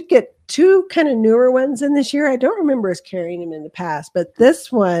we do get 2 kind of newer ones in this year. I don't remember us carrying them in the past, but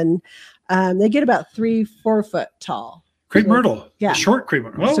this one, they get about 3-4 foot tall. Crepe myrtle. The short crepe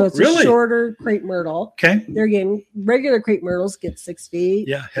myrtle. Oh, so it's a shorter crepe myrtle. Okay. They're getting regular crepe myrtles get 6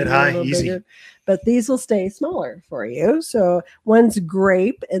 feet. Head high, easy. Bigger, but these will stay smaller for you. So one's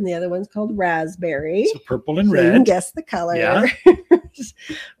grape and the other one's called raspberry. So purple and red. You can guess the color.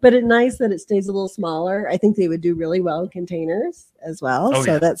 But it's nice that it stays a little smaller. I think they would do really well in containers as well.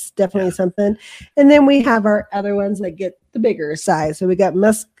 That's definitely something. And then we have our other ones that get the bigger size. So we got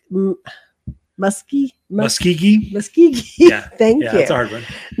Muskegee. Thank you. That's a hard one.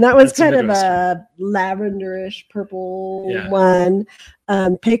 That one's kind of a lavenderish purple one.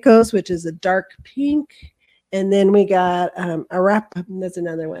 Pecos, which is a dark pink. And then we got that's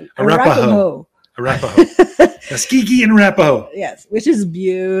another one. Arapaho. Muskegee and Arapaho. Yes, which is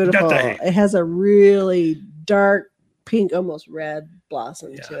beautiful. It has a really dark pink, almost red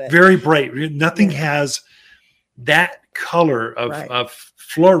blossom to it. Very bright. Nothing has that color of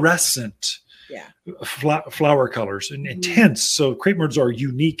fluorescent flower colors and intense. So crepe myrtles are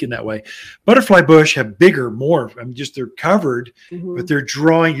unique in that way. Butterfly bush have bigger, more. They're covered, but they're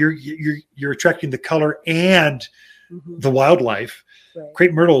drawing. You're attracting the color and the wildlife.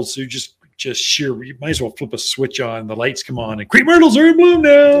 Crepe myrtles are just just sheer, you might as well flip a switch on, the lights come on, and crepe myrtles are in bloom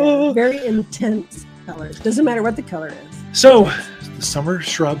now. Yeah, very intense colors. Doesn't matter what the color is. So the summer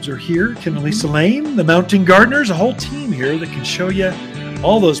shrubs are here. Ken and Lisa Lane, the Mountain Gardeners, a whole team here that can show you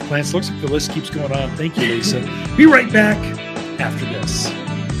all those plants. Looks like the list keeps going on. Thank you, Lisa. Be right back after this.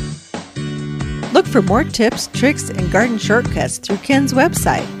 Look for more tips, tricks, and garden shortcuts through Ken's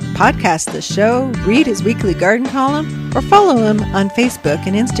website. Podcast the show, read his weekly garden column, or follow him on Facebook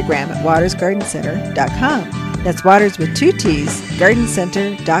and Instagram at watersgardencenter.com. That's Waters with 2 T's,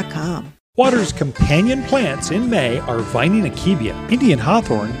 gardencenter.com. Water's companion plants in May are Vining Akebia, Indian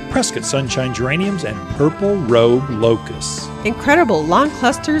hawthorn, Prescott sunshine geraniums, and purple robe locusts. Incredible long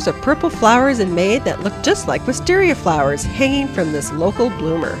clusters of purple flowers in May that look just like wisteria flowers hanging from this local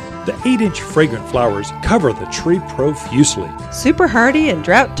bloomer. The 8-inch fragrant flowers cover the tree profusely. Super hardy and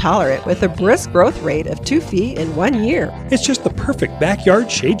drought tolerant with a brisk growth rate of 2 feet in 1 year. It's just the perfect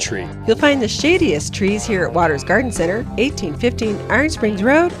backyard shade tree. You'll find the shadiest trees here at Waters Garden Center, 1815 Iron Springs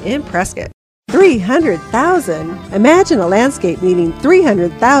Road in Prescott. 300,000? Imagine a landscape needing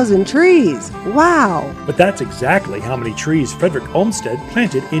 300,000 trees. Wow. But that's exactly how many trees Frederick Olmsted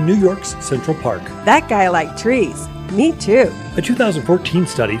planted in New York's Central Park. That guy liked trees. Me too. A 2014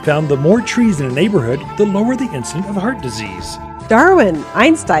 study found the more trees in a neighborhood, the lower the incidence of heart disease. Darwin,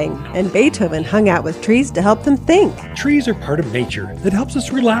 Einstein, and Beethoven hung out with trees to help them think. Trees are part of nature that helps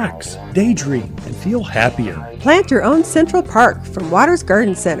us relax, daydream, and feel happier. Plant your own Central Park from Waters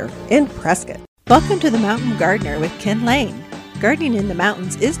Garden Center in Prescott. Welcome to the Mountain Gardener with Ken Lane. Gardening in the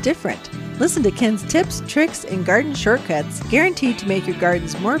mountains is different. Listen to Ken's tips, tricks, and garden shortcuts guaranteed to make your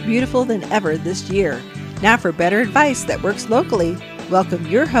gardens more beautiful than ever this year. Now for better advice that works locally, welcome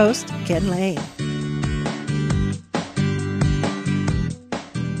your host, Ken Lane.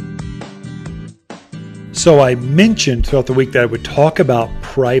 So I mentioned throughout the week that I would talk about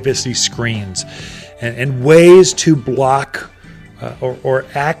privacy screens and ways to block or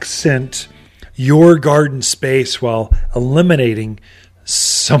accent your garden space while eliminating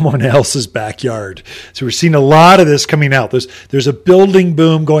someone else's backyard. So we're seeing a lot of this coming out. There's a building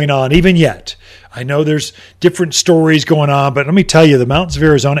boom going on even yet. I know there's different stories going on, but let me tell you, the mountains of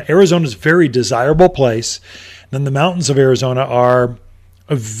Arizona is a very desirable place. And then the mountains of Arizona are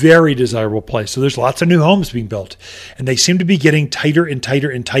a very desirable place. So there's lots of new homes being built, and they seem to be getting tighter and tighter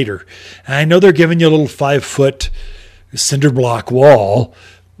and tighter. And I know they're giving you a little 5-foot cinder block wall,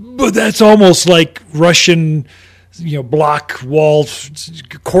 but that's almost like Russian, block wall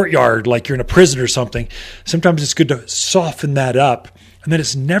courtyard, like you're in a prison or something. Sometimes it's good to soften that up, and then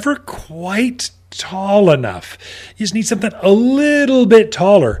it's never quite tall enough. You just need something a little bit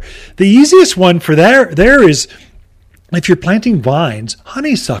taller. The easiest one for there is if you're planting vines,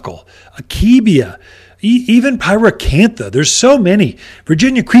 honeysuckle, akebia, even pyracantha. There's so many.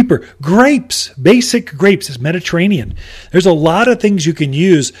 Virginia creeper, grapes, basic grapes is Mediterranean. There's a lot of things you can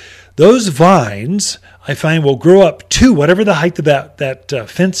use. Those vines, I find, will grow up to whatever the height of that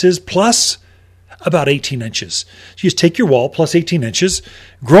fence is, plus about 18 inches. So you just take your wall plus 18 inches,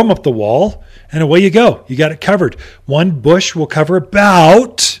 grow them up the wall, and away you go. You got it covered. One bush will cover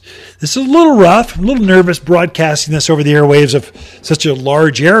about, this is a little rough, I'm a little nervous broadcasting this over the airwaves of such a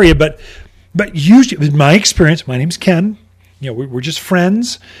large area, but usually, in my experience, my name's Ken. We're just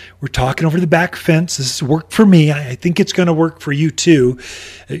friends. We're talking over the back fence. This has worked for me. I think it's going to work for you too.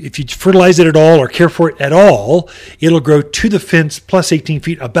 If you fertilize it at all or care for it at all, it'll grow to the fence plus 18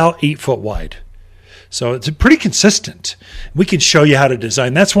 feet, about 8 foot wide. So it's pretty consistent. We can show you how to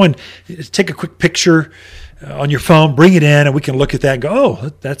design. That's one, take a quick picture on your phone, bring it in, and we can look at that and go,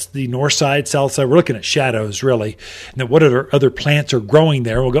 oh, that's the north side, south side. We're looking at shadows, really. And then what other plants are growing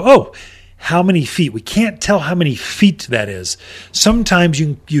there? We'll go, oh, how many feet? We can't tell how many feet that is. Sometimes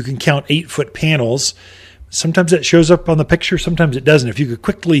you can count 8-foot panels. Sometimes that shows up on the picture. Sometimes it doesn't. If you could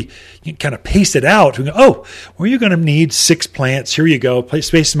quickly kind of pace it out, we go, oh, well, you're going to need 6 plants. Here you go.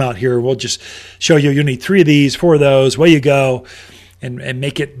 Space them out here. We'll just show you. You'll need 3 of these, 4 of those. Away you go. And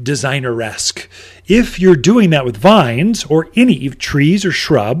make it designer-esque. If you're doing that with vines or any trees or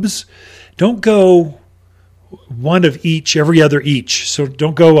shrubs, don't go one of each, every other each. So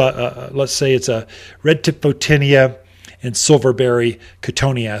don't go, let's say it's a red tip photinia and silverberry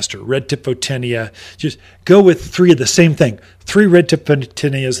cotoneaster, red tip photinia. Just go with 3 of the same thing. 3 red tip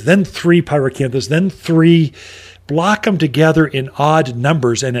photinias, then 3 pyracanthus, then 3. Block them together in odd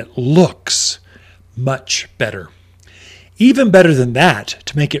numbers, and it looks much better. Even better than that,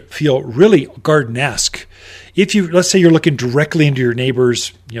 to make it feel really garden-esque, let's say you're looking directly into your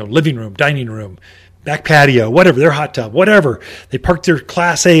neighbor's, living room, dining room, back patio, whatever, their hot tub, whatever. They parked their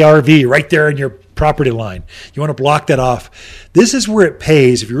Class A RV right there in your property line. You want to block that off. This is where it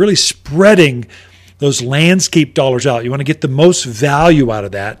pays. If you're really spreading those landscape dollars out, you want to get the most value out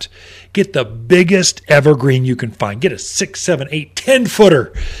of that. Get the biggest evergreen you can find. Get a 6, 7, 8, 10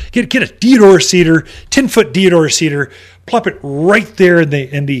 footer. Get a deodar cedar, 10-foot deodar cedar. Plop it right there in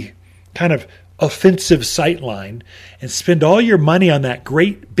the kind of offensive sight line, and spend all your money on that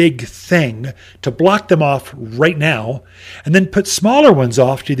great big thing to block them off right now, and then put smaller ones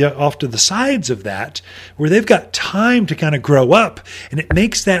off to the sides of that, where they've got time to kind of grow up, and it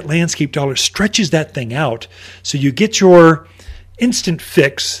makes that landscape dollar, stretches that thing out, so you get your instant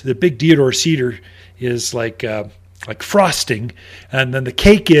fix. The big deodar cedar is like frosting, and then the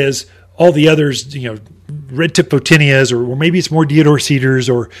cake is all the others, red tip photinias, or maybe it's more deodar cedars,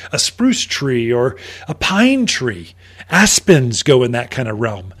 or a spruce tree, or a pine tree. Aspens go in that kind of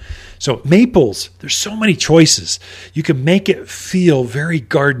realm. So maples, there's so many choices. You can make it feel very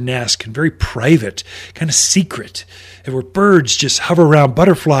garden-esque and very private, kind of secret, and where birds just hover around,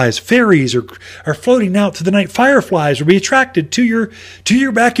 butterflies, fairies are floating out through the night. Fireflies will be attracted to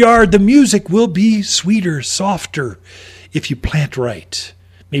your backyard. The music will be sweeter, softer if you plant right.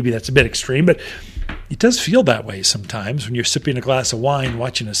 Maybe that's a bit extreme, but it does feel that way sometimes when you're sipping a glass of wine,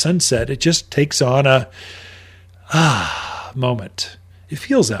 watching a sunset. It just takes on a moment. It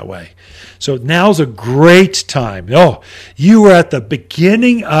feels that way. So now's a great time. Oh, you are at the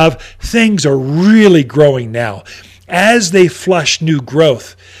beginning of things are really growing now. As they flush new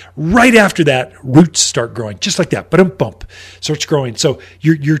growth, right after that, roots start growing, just like that. Bump starts growing. So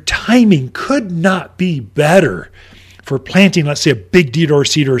your timing could not be better for planting, let's say, a big deodar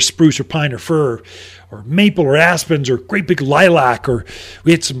cedar, or spruce, or pine, or fir, or maple, or aspens, or great big lilac, or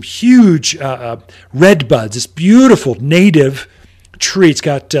we had some huge red buds. This beautiful native tree. It's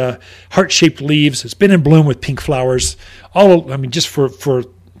got heart-shaped leaves. It's been in bloom with pink flowers. Just for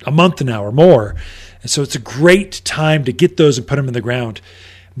a month now or more. And so it's a great time to get those and put them in the ground.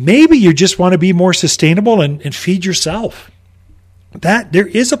 Maybe you just want to be more sustainable and feed yourself. That there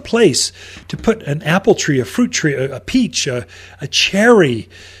is a place to put an apple tree, a fruit tree, a peach, a cherry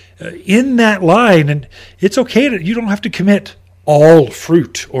in that line, and it's okay you don't have to commit all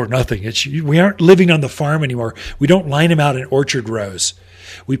fruit or nothing. We aren't living on the farm anymore. We don't line them out in orchard rows.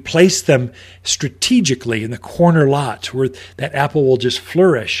 We place them strategically in the corner lot where that apple will just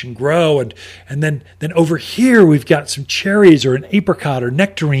flourish and grow. And then over here, we've got some cherries or an apricot or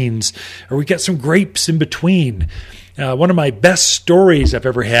nectarines, or we've got some grapes in between. One of my best stories I've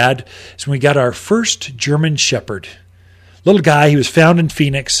ever had is when we got our first German Shepherd. Little guy, he was found in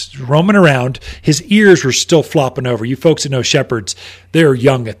Phoenix, roaming around. His ears were still flopping over. You folks that know shepherds, they're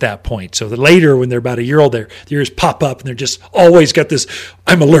young at that point. So later, when they're about a year old, their ears pop up, and they're just always got this,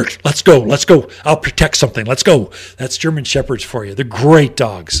 I'm alert, let's go, I'll protect something, let's go. That's German Shepherds for you. They're great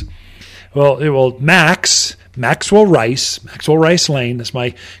dogs. Well, Maxwell Rice Lane, that's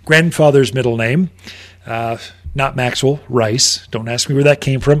my grandfather's middle name. Not Maxwell Rice. Don't ask me where that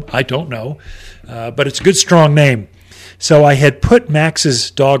came from. I don't know. But it's a good, strong name. So I had put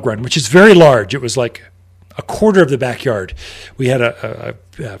Max's dog run, which is very large. It was like a quarter of the backyard. We had a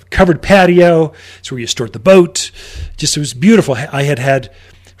covered patio. It's where you stored the boat. It was beautiful. I had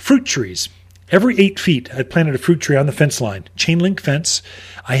fruit trees. Every 8 feet, I planted a fruit tree on the fence line, chain link fence.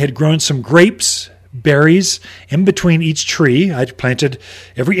 I had grown some grapes, berries in between each tree. I'd planted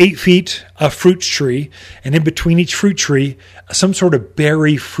every 8 feet a fruit tree, and in between each fruit tree, some sort of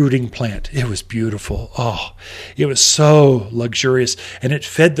berry fruiting plant. It was beautiful. Oh, it was so luxurious, and it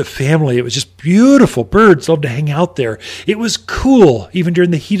fed the family. It was just beautiful. Birds loved to hang out there. It was cool, even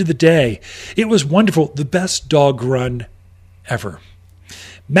during the heat of the day. It was wonderful. The best dog run ever.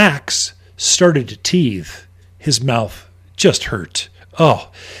 Max started to teeth. His mouth just hurt.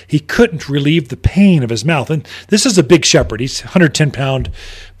 Oh, he couldn't relieve the pain of his mouth. And this is a big shepherd. He's a 110-pound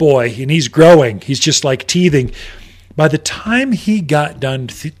boy, and he's growing. He's just like teething. By the time he got done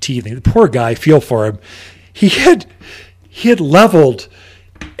teething, the poor guy, feel for him, he had leveled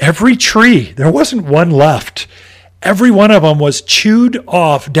every tree. There wasn't one left. Every one of them was chewed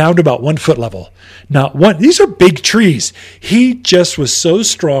off down to about 1 foot level. Not one. These are big trees. He just was so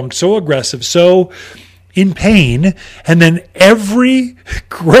strong, so aggressive, so in pain, and then every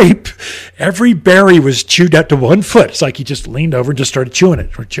grape, every berry was chewed out to 1 foot. It's like he just leaned over and just started chewing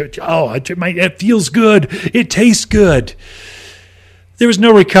it. Oh, it feels good. It tastes good. There was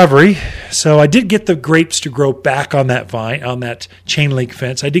no recovery, so I did get the grapes to grow back on that vine, on that chain link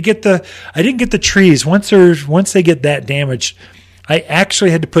fence. I didn't get the trees. Once they get that damaged, I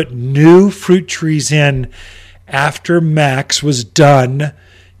actually had to put new fruit trees in after Max was done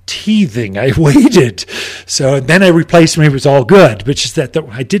teething. I waited. So then I replaced them. It was all good, but just that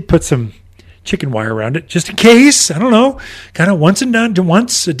I did put some chicken wire around it just in case. I don't know. Kind of once and done to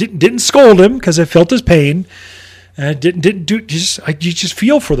once. Didn't scold him because I felt his pain. You just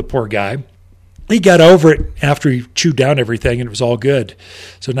feel for the poor guy. He got over it after he chewed down everything, and it was all good.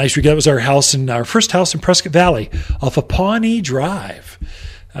 So nice. That was our first house in Prescott Valley off of Pawnee Drive.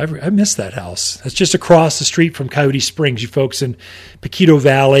 I miss that house. That's just across the street from Coyote Springs. You folks in Paquito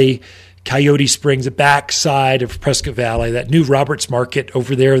Valley, Coyote Springs, the backside of Prescott Valley, that new Roberts Market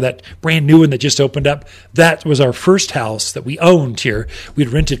over there, that brand new one that just opened up. That was our first house that we owned here. We'd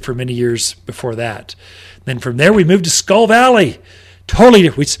rented for many years before that. Then from there, we moved to Skull Valley. Totally.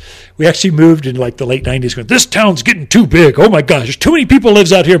 We actually moved in like the late 90s going, this town's getting too big. Oh my gosh, there's too many people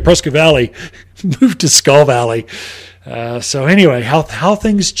lives out here in Prescott Valley. Moved to Skull Valley. So anyway, how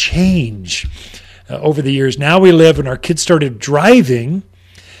things change over the years. Now we live, and our kids started driving.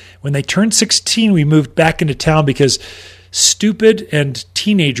 When they turned 16, we moved back into town because stupid and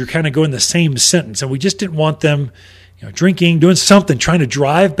teenager kind of go in the same sentence. And we just didn't want them drinking, doing something, trying to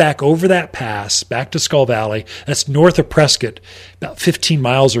drive back over that pass, back to Skull Valley. That's north of Prescott, about 15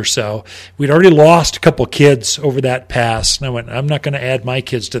 miles or so. We'd already lost a couple kids over that pass. And I went, I'm not going to add my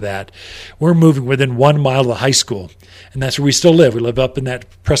kids to that. We're moving within 1 mile of the high school. And that's where we still live. We live up in that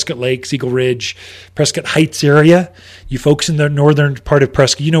Prescott Lakes, Eagle Ridge, Prescott Heights area. You folks in the northern part of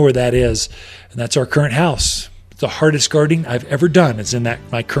Prescott, you know where that is. And that's our current house. The hardest gardening I've ever done is in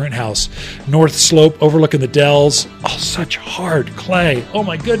my current house. North slope overlooking the Dells. Oh, such hard clay. Oh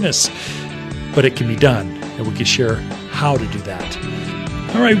my goodness. But it can be done, and we can share how to do that.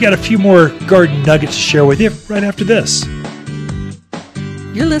 All right, we've got a few more garden nuggets to share with you right after this.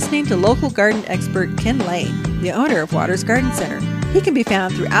 You're listening to local garden expert Ken Lane, the owner of Waters Garden Center. He can be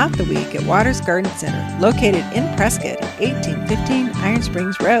found throughout the week at Waters Garden Center, located in Prescott at 1815 Iron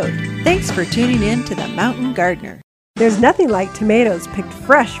Springs Road. Thanks for tuning in to The Mountain Gardener. There's nothing like tomatoes picked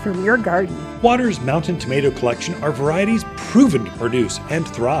fresh from your garden. Waters Mountain Tomato Collection are varieties proven to produce and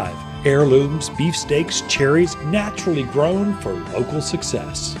thrive. Heirlooms, beefsteaks, cherries, naturally grown for local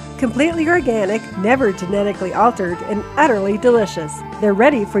success. Completely organic, never genetically altered, and utterly delicious. They're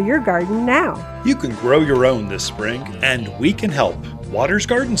ready for your garden now. You can grow your own this spring, and we can help. Waters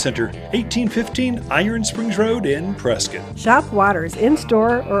Garden Center, 1815 Iron Springs Road in Prescott. Shop Waters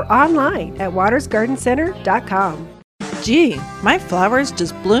in-store or online at watersgardencenter.com. Gee, my flowers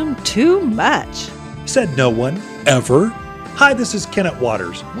just bloom too much. Said no one, ever. Hi, this is Kenneth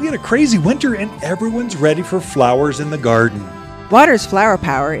Waters. We had a crazy winter, and everyone's ready for flowers in the garden. Waters Flower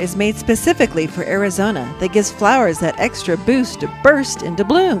Power is made specifically for Arizona that gives flowers that extra boost to burst into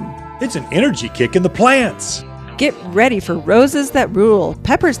bloom. It's an energy kick in the plants. Get ready for roses that rule,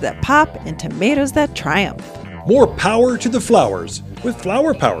 peppers that pop, and tomatoes that triumph. More power to the flowers with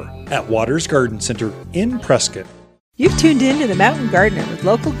Flower Power at Waters Garden Center in Prescott. You've tuned in to The Mountain Gardener with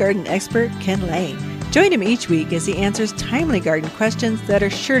local garden expert Ken Lane. Join him each week as he answers timely garden questions that are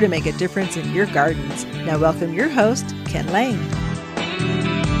sure to make a difference in your gardens. Now welcome your host, Ken Lane.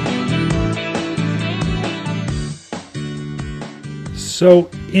 So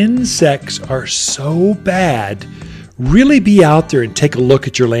insects are so bad. Really be out there and take a look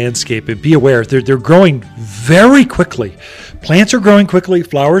at your landscape and be aware. They're growing very quickly. Plants are growing quickly.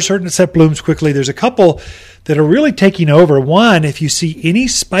 Flowers starting to set blooms quickly. There's a couple that are really taking over. One, if you see any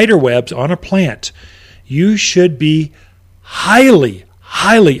spider webs on a plant, you should be highly,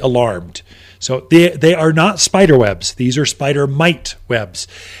 highly alarmed. So they are not spider webs. These are spider mite webs.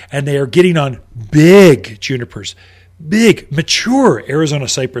 And they are getting on big junipers, big, mature Arizona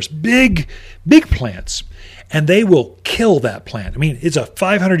cypress, big plants. And they will kill that plant. I mean, it's a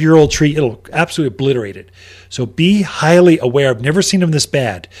 500-year-old tree. It'll absolutely obliterate it. So be highly aware. I've never seen them this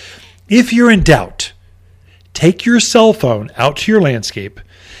bad. If you're in doubt, take your cell phone out to your landscape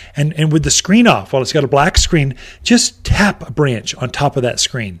and with the screen off, while it's got a black screen, just tap a branch on top of that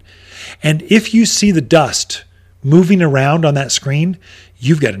screen. And if you see the dust moving around on that screen,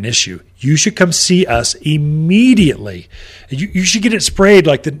 you've got an issue. You should come see us immediately. You should get it sprayed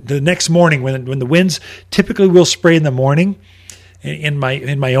like the next morning when the winds typically will spray in the morning in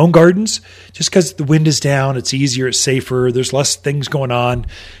my own gardens, just because the wind is down, it's easier, it's safer, there's less things going on.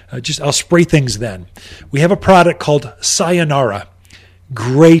 I'll spray things then. We have a product called Sayonara.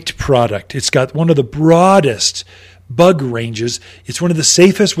 Great product. It's got one of the broadest bug ranges. It's one of the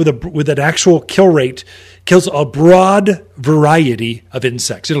safest with an actual kill rate. Kills a broad variety of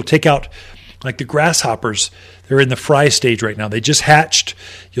insects. It'll take out Like the grasshoppers, they're in the fry stage right now. They just hatched.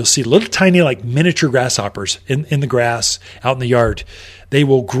 You'll see little tiny like miniature grasshoppers in the grass out in the yard. They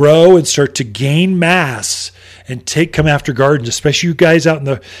will grow and start to gain mass and come after gardens, especially you guys out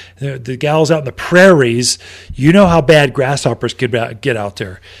in the gals out in the prairies. You know how bad grasshoppers get out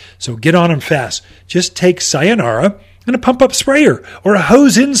there. So get on them fast. Just take Sayonara and a pump-up sprayer or a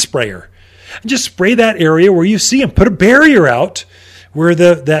hose-in sprayer and just spray that area where you see them. Put a barrier out where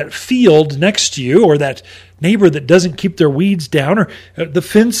that field next to you or that neighbor that doesn't keep their weeds down or the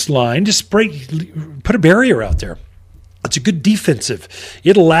fence line, just put a barrier out there. It's a good defensive.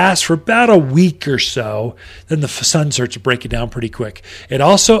 It'll last for about a week or so. Then the sun starts to break it down pretty quick. It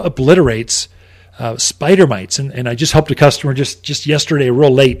also obliterates spider mites. And I just helped a customer just yesterday,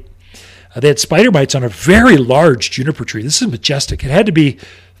 real late. They had spider mites on a very large juniper tree. This is majestic. It had to be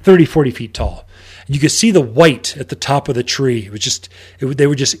 30, 40 feet tall. And you could see the white at the top of the tree. They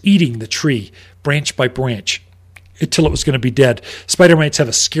were just eating the tree branch by branch until it was going to be dead. Spider mites have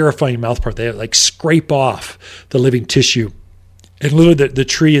a scarifying mouth part. They like scrape off the living tissue. And literally the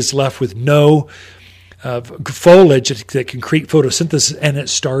tree is left with no foliage that can create photosynthesis, and it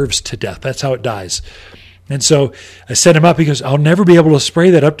starves to death. That's how it dies. And so I set him up. He goes, I'll never be able to spray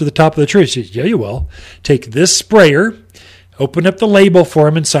that up to the top of the tree. I said, yeah, you will. Take this sprayer, open up the label for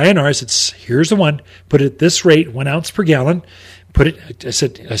him in Sayonara. I said, here's the one. Put it at this rate, 1 ounce per gallon. I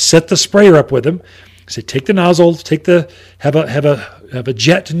set the sprayer up with him. I said, take the nozzle, have a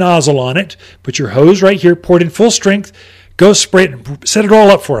jet nozzle on it. Put your hose right here, pour it in full strength. Go spray it and set it all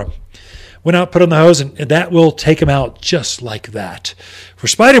up for him. Went out, put on the hose, and that will take him out just like that. For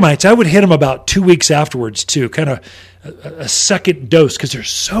spider mites, I would hit them about 2 weeks afterwards too, kind of a second dose, because there's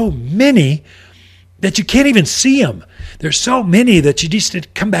so many that you can't even see them. There's so many that you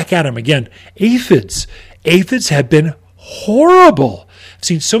just come back at them again. Aphids have been horrible. I've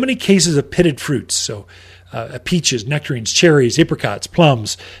seen so many cases of pitted fruits, so peaches, nectarines, cherries, apricots,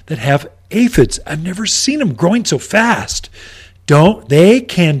 plums, that have aphids. I've never seen them growing so fast. They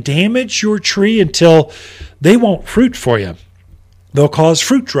can damage your tree until they won't fruit for you. They'll cause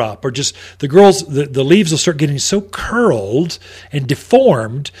fruit drop, or just the leaves will start getting so curled and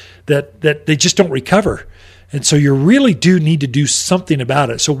deformed that they just don't recover. And so you really do need to do something about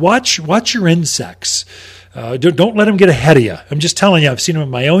it. So watch your insects. Don't let them get ahead of you. I'm just telling you, I've seen them in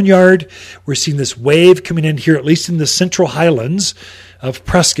my own yard. We're seeing this wave coming in here, at least in the Central Highlands of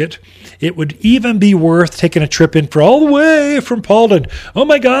Prescott. It would even be worth taking a trip in for all the way from Paulden. Oh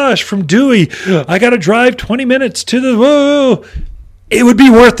my gosh, from Dewey. I got to drive 20 minutes to the... It would be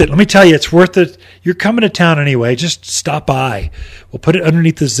worth it. Let me tell you, it's worth it. You're coming to town anyway. Just stop by. We'll put it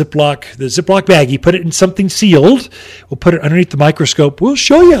underneath the Ziploc baggie. Put it in something sealed. We'll put it underneath the microscope. We'll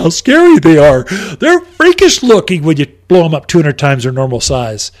show you how scary they are. They're freakish looking when you blow them up 200 times their normal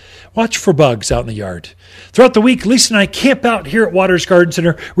size. Watch for bugs out in the yard. Throughout the week, Lisa and I camp out here at Waters Garden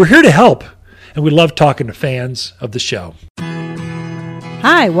Center. We're here to help, and we love talking to fans of the show.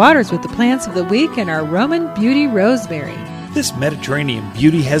 Hi, Waters with the plants of the week and our Roman beauty rosemary. This Mediterranean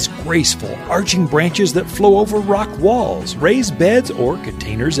beauty has graceful, arching branches that flow over rock walls, raised beds, or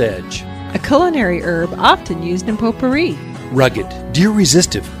containers' edge. A culinary herb often used in potpourri. Rugged,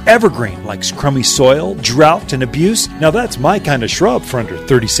 deer-resistive, evergreen, likes crummy soil, drought, and abuse. Now that's my kind of shrub for under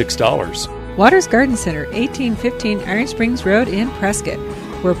 $36. Waters Garden Center, 1815 Iron Springs Road in Prescott,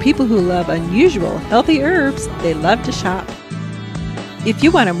 where people who love unusual, healthy herbs, they love to shop. If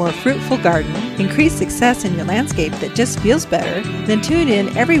you want a more fruitful garden, increase success in your landscape that just feels better, then tune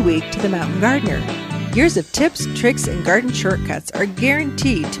in every week to The Mountain Gardener. Years of tips, tricks, and garden shortcuts are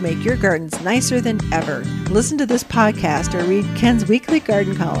guaranteed to make your gardens nicer than ever. Listen to this podcast or read Ken's weekly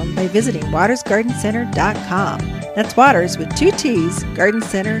garden column by visiting watersgardencenter.com. That's Waters with 2 T's,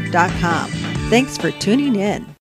 gardencenter.com. Thanks for tuning in.